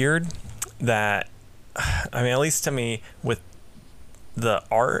it's weird that, I mean, at least to me, with the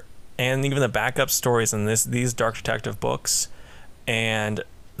art and even the backup stories in these Dark Detective books and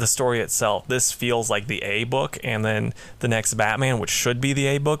the story itself, this feels like the A book, and then the next Batman, which should be the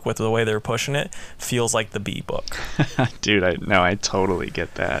A book with the way they're pushing it, feels like the B book. Dude, I totally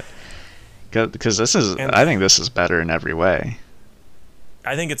get that. Because I think this is better in every way.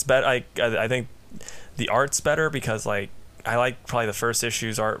 I think it's better. I think the art's better because, like, I like probably the first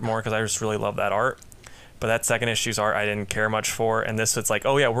issue's art more because I just really love that art. But that second issue's art I didn't care much for, and this, it's like,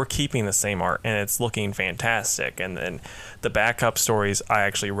 oh yeah, we're keeping the same art and it's looking fantastic. And then the backup stories, I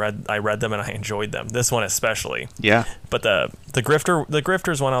read them and I enjoyed them. This one especially. Yeah. But the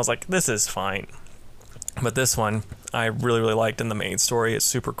Grifters one, I was like, this is fine. But this one I really, really liked in the main story. It's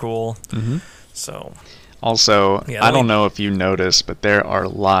super cool. Mm-hmm. So, Also, yeah, I don't know if you noticed, but there are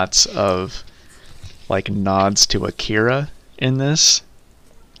lots of like nods to Akira in this,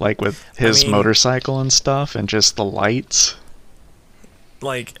 like with his motorcycle and stuff, and just the lights.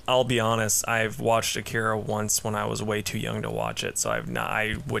 Like, I'll be honest, I've watched Akira once when I was way too young to watch it, so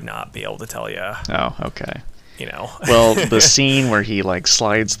I would not be able to tell you. Oh, okay. You know. Well, the scene where he like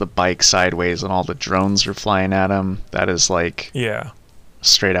slides the bike sideways and all the drones are flying at him, that is like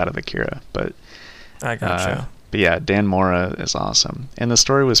straight out of Akira. But I gotcha. But yeah, Dan Mora is awesome, and the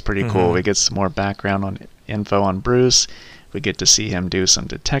story was pretty cool. We get some more background on info on Bruce. We get to see him do some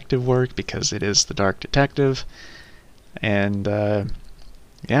detective work because it is the Dark Detective, and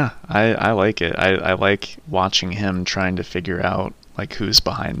yeah, I like it. I like watching him trying to figure out like who's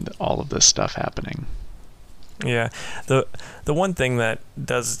behind all of this stuff happening. Yeah, the one thing that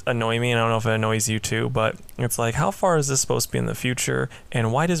does annoy me, and I don't know if it annoys you too, but it's like, how far is this supposed to be in the future,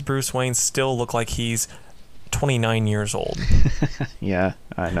 and why does Bruce Wayne still look like he's 29 years old? Yeah,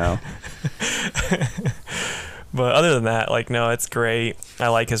 I know. But other than that, like, no, it's great. I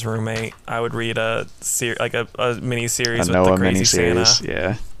like his roommate. I would read a mini series with the Crazy Santa.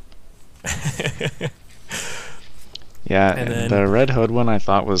 Yeah. Yeah, and the Red Hood one I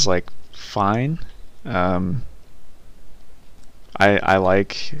thought was like fine. I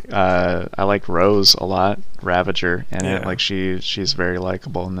like Rose a lot, Ravager in it. Like she's very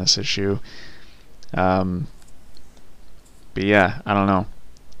likable in this issue. But yeah, I don't know.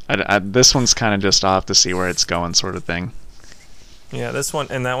 This one's kind of just off to see where it's going, sort of thing. Yeah, this one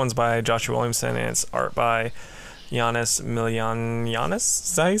and that one's by Joshua Williamson, and it's art by Giannis Milianis.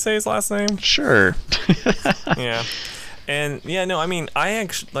 Is that how you say his last name? Sure. Yeah, and yeah, no, I mean, I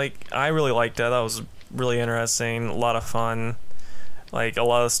really liked it. That was really interesting, a lot of fun. Like, a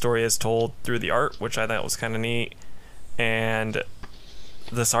lot of the story is told through the art, which I thought was kind of neat. And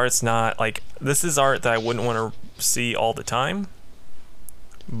this art's not like, this is art that I wouldn't want to see all the time,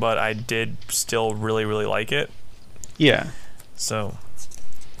 but I did still really, really like it. Yeah. So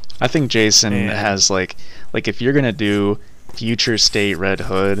I think Jason has like if you're gonna do Future State Red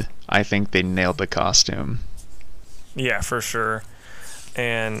Hood, I think they nailed the costume. Yeah, for sure.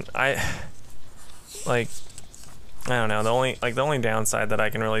 And I don't know, the only downside that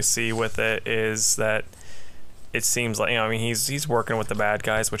I can really see with it is that it seems like, I mean, he's working with the bad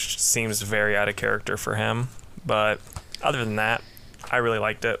guys, which seems very out of character for him. But other than that, I really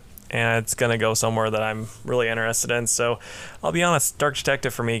liked it, and it's gonna go somewhere that I'm really interested in. So I'll be honest, Dark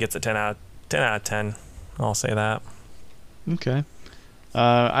Detective for me gets a 10 out of 10. I'll say that. Okay.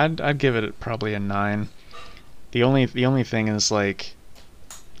 I'd give it probably a 9. The only thing is, like,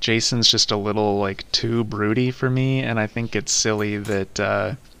 Jason's just a little like too broody for me, and I think it's silly that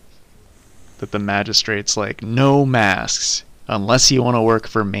the magistrate's like, no masks unless you want to work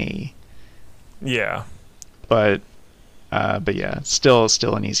for me. Yeah. But yeah, still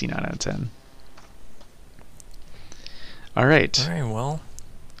an easy 9 out of 10. All right. Well,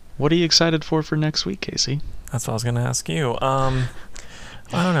 what are you excited for next week, Casey? That's what I was gonna ask you.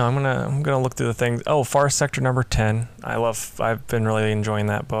 I don't know. I'm gonna look through the things. Oh, Far Sector number 10. I've been really enjoying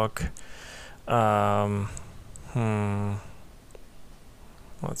that book. Let's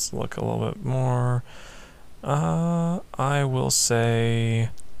look a little bit more. I will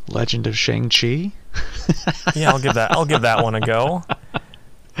say Legend of Shang-Chi. Yeah, I'll give that one a go.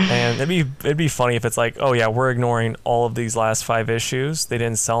 And it'd be funny if it's like, oh yeah, we're ignoring all of these last 5 issues. They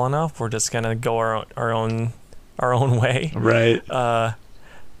didn't sell enough. We're just gonna go our own way. Right.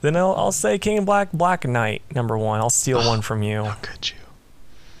 Then I'll say King Black Knight number 1. I'll steal one from you. How could you?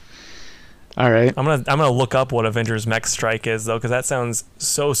 All right. I'm gonna look up what Avengers Mech Strike is though, because that sounds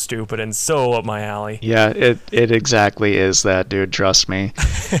so stupid and so up my alley. Yeah, it exactly is that, dude. Trust me.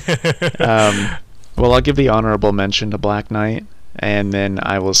 Well, I'll give the honorable mention to Black Knight, and then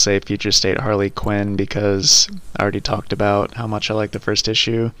I will say Future State Harley Quinn, because I already talked about how much I like the first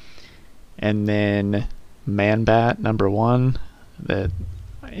issue, and then Man Bat number 1. That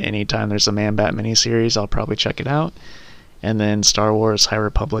anytime there's a Man Bat miniseries, I'll probably check it out. And then Star Wars High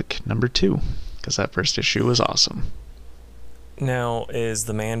Republic number 2, because that first issue was awesome. Now, is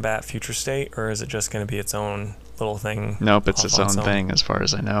the Man Bat Future State, or is it just going to be its own little thing? Nope, it's its own thing as far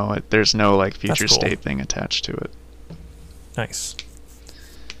as I know. There's no like Future State thing attached to it. Nice.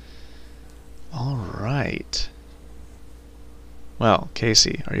 All right. Well,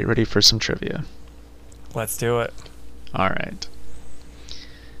 Casey, are you ready for some trivia? Let's do it. All right.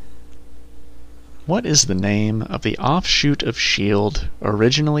 What is the name of the offshoot of S.H.I.E.L.D.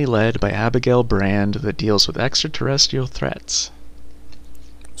 originally led by Abigail Brand that deals with extraterrestrial threats?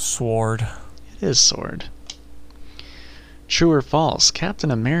 Sword. It his sword. True or false,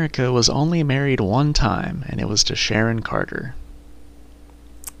 Captain America was only married one time, and it was to Sharon Carter.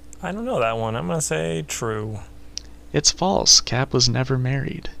 I don't know that one. I'm going to say true. It's false. Cap was never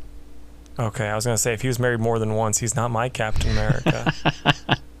married. Okay, I was going to say if he was married more than once, he's not my Captain America.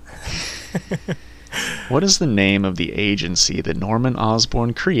 What is the name of the agency that Norman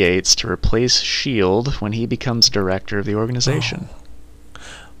Osborn creates to replace S.H.I.E.L.D. when he becomes director of the organization?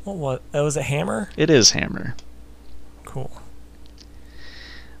 What? Was it Hammer? It is Hammer. Cool.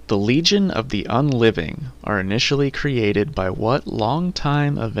 The Legion of the Unliving are initially created by what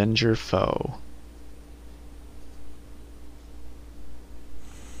longtime Avenger foe?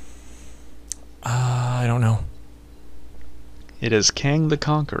 I don't know. It is Kang the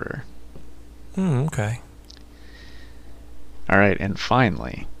Conqueror. Okay. Alright, and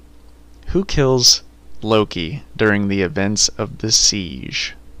finally, who kills Loki during the events of the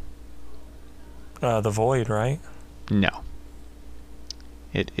siege? The Void, right? No.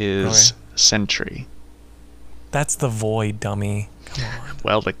 It is Sentry. That's the Void, dummy. Come on.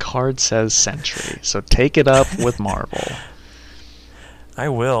 Well, the card says Sentry, so take it up with Marvel. I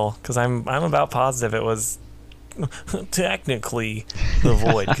will, because I'm about positive it was technically the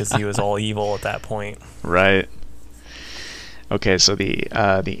Void, because he was all evil at that point. Right. Okay, so the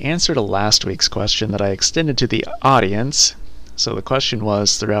answer to last week's question that I extended to the audience. So the question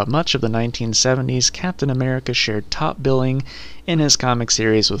was, throughout much of the 1970s, Captain America shared top billing in his comic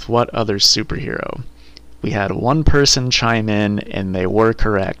series with what other superhero? We had one person chime in, and they were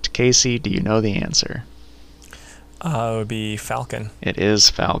correct. Casey, do you know the answer? It would be Falcon. It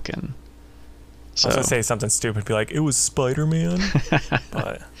is Falcon. So, I was going to say something stupid, be like, it was Spider-Man.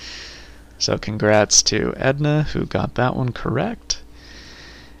 But so congrats to Edna, who got that one correct.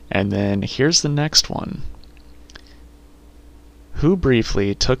 And then here's the next one. Who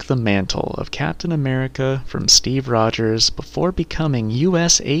briefly took the mantle of Captain America from Steve Rogers before becoming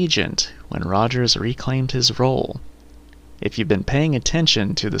U.S. agent when Rogers reclaimed his role? If you've been paying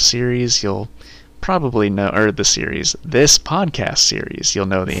attention to the series, you'll probably know, or this podcast series, you'll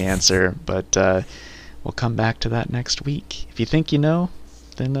know the answer, but we'll come back to that next week. If you think you know,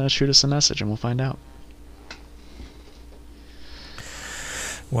 then shoot us a message and we'll find out.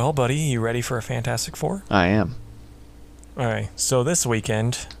 well, buddy, you ready for a Fantastic Four? I am. Alright, so this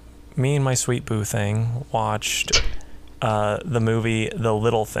weekend, me and my sweet boo thing watched the movie The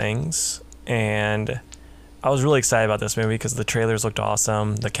Little Things, and I was really excited about this movie because the trailers looked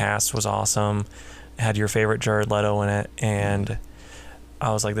awesome, the cast was awesome, it had your favorite Jared Leto in it, and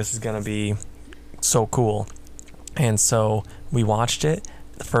I was like, this is going to be so cool. And so we watched it,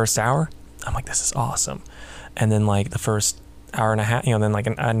 the first hour, I'm like, this is awesome. And then like the first hour and a half, then like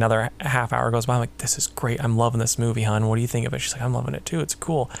another half hour goes by, I'm like, this is great, I'm loving this movie, hon, what do you think of it? She's like, I'm loving it too, it's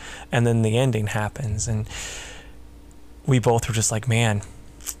cool. And then the ending happens, and we both were just like, man,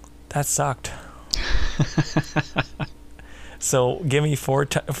 that sucked. So give me four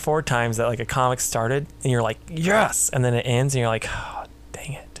times that like a comic started and you're like, yes, and then it ends and you're like, oh,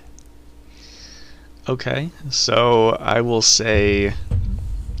 dang it. Okay, so I will say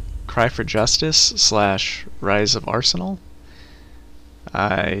Cry for Justice / Rise of Arsenal.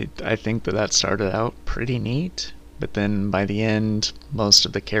 I think that started out pretty neat, but then by the end, most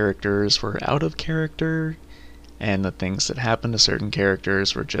of the characters were out of character, and the things that happened to certain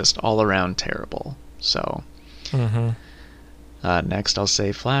characters were just all around terrible. So, next I'll say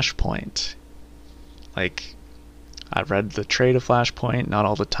Flashpoint. Like, I read the trade of Flashpoint, not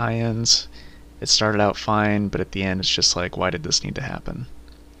all the tie-ins. It started out fine, but at the end it's just like, why did this need to happen?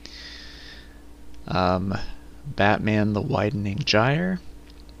 Batman The Widening Gyre.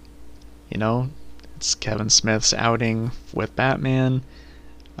 It's Kevin Smith's outing with Batman.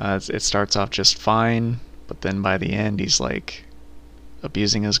 It starts off just fine, but then by the end he's like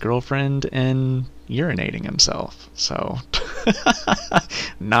abusing his girlfriend and urinating himself. So,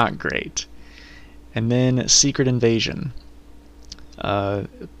 not great. And then Secret Invasion.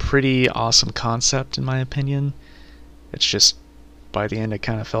 Pretty awesome concept in my opinion. It's just, by the end it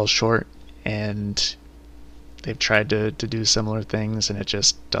kind of fell short, and they've tried to do similar things and it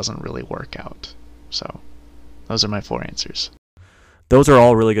just doesn't really work out. So, those are my 4 answers. Those are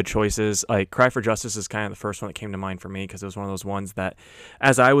all really good choices. Like, Cry for Justice is kind of the first one that came to mind for me because it was one of those ones that,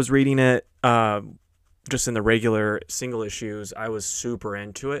 as I was reading it, just in the regular single issues, I was super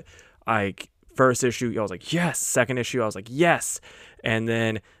into it. Like, first issue, I was like, yes. Second issue, I was like, yes. And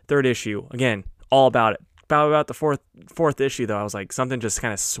then third issue, again, all about it. About the fourth issue, though, I was like, something just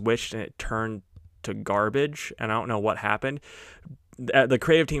kind of switched and it turned to garbage, and I don't know what happened. The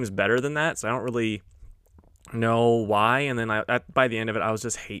creative team is better than that, so I don't really know why, and then by the end of it, I was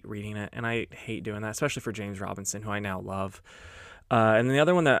just hate reading it, and I hate doing that, especially for James Robinson, who I now love. And then the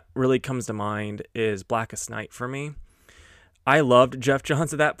other one that really comes to mind is Blackest Night for me. I loved Jeff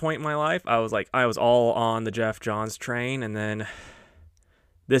Johns at that point in my life. I was all on the Jeff Johns train, and then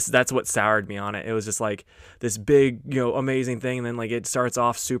that's what soured me on it. It was just like this big, amazing thing, and then like it starts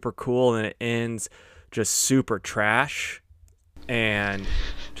off super cool and it ends just super trash, and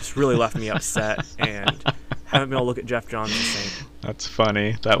just really left me upset, and haven't been able to look at Jeff Johns the same That's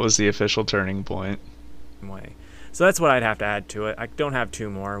funny. That was the official turning point. way. So that's what I'd have to add to it. I don't have two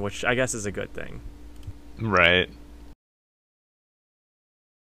more, which I guess is a good thing. Right.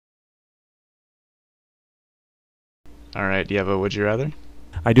 All right, do you have a would you rather?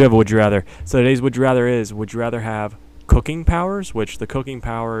 I do have a would you rather. So today's would you rather is, would you rather have cooking powers, which the cooking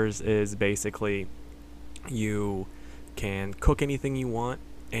powers is basically you can cook anything you want,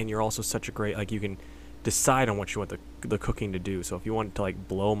 and you're also such a great, like, you can decide on what you want the cooking to do. So if you want to like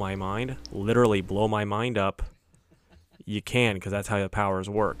blow my mind, literally blow my mind up, you can, because that's how the powers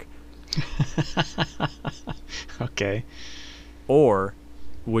work. Okay. Or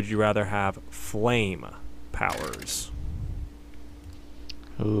would you rather have flame powers?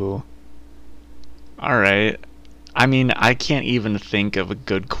 Ooh. All right. I mean, I can't even think of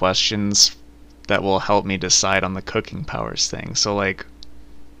good questions that will help me decide on the cooking powers thing. So, like,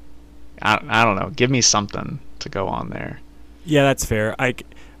 I don't know. Give me something to go on there. Yeah, that's fair.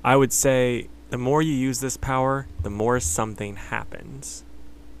 I would say the more you use this power, the more something happens.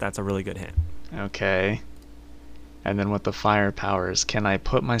 That's a really good hint. Okay. And then with the fire powers, can I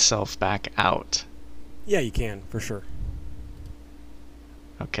put myself back out? Yeah, you can, for sure.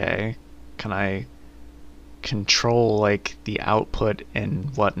 Okay. Can I control, like, the output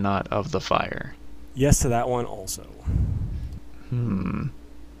and whatnot of the fire? Yes to that one also.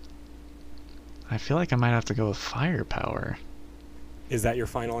 I feel like I might have to go with firepower. Is that your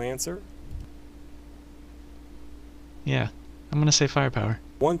final answer? Yeah, I'm gonna say firepower.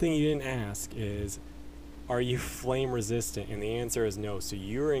 One thing you didn't ask is, are you flame resistant? And the answer is no. So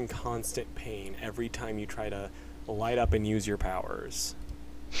you're in constant pain every time you try to light up and use your powers.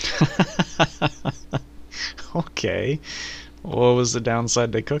 Okay. What was the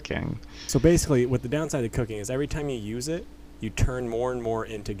downside to cooking? So basically, what the downside of cooking is, every time you use it, you turn more and more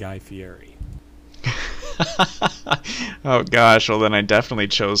into Guy Fieri. Oh gosh, well then I definitely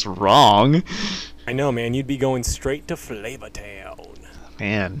chose wrong. I know, man. You'd be going straight to Flavor Town.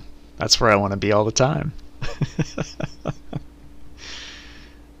 Man, that's where I want to be all the time.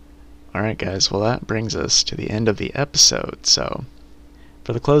 Alright guys, well that brings us to the end of the episode, so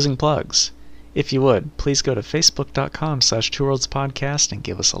for the closing plugs, if you would, please go to facebook.com/twoworldspodcast and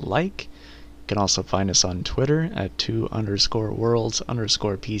give us a like. You can also find us on Twitter at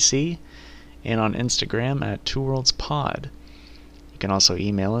 2_worlds_PC and on Instagram at 2worldspod. You can also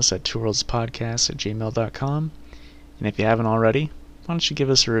email us at twoworldspodcast@gmail.com. And if you haven't already, why don't you give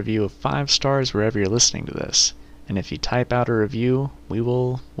us a review of 5 stars wherever you're listening to this. And if you type out a review,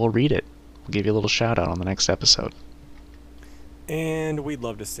 we'll read it. We'll give you a little shout out on the next episode. And we'd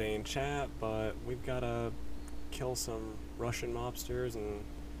love to stay in chat, but we've got to kill some Russian mobsters and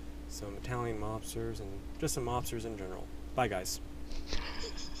some Italian mobsters and just some mobsters in general. Bye, guys.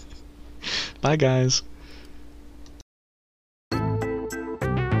 Bye guys.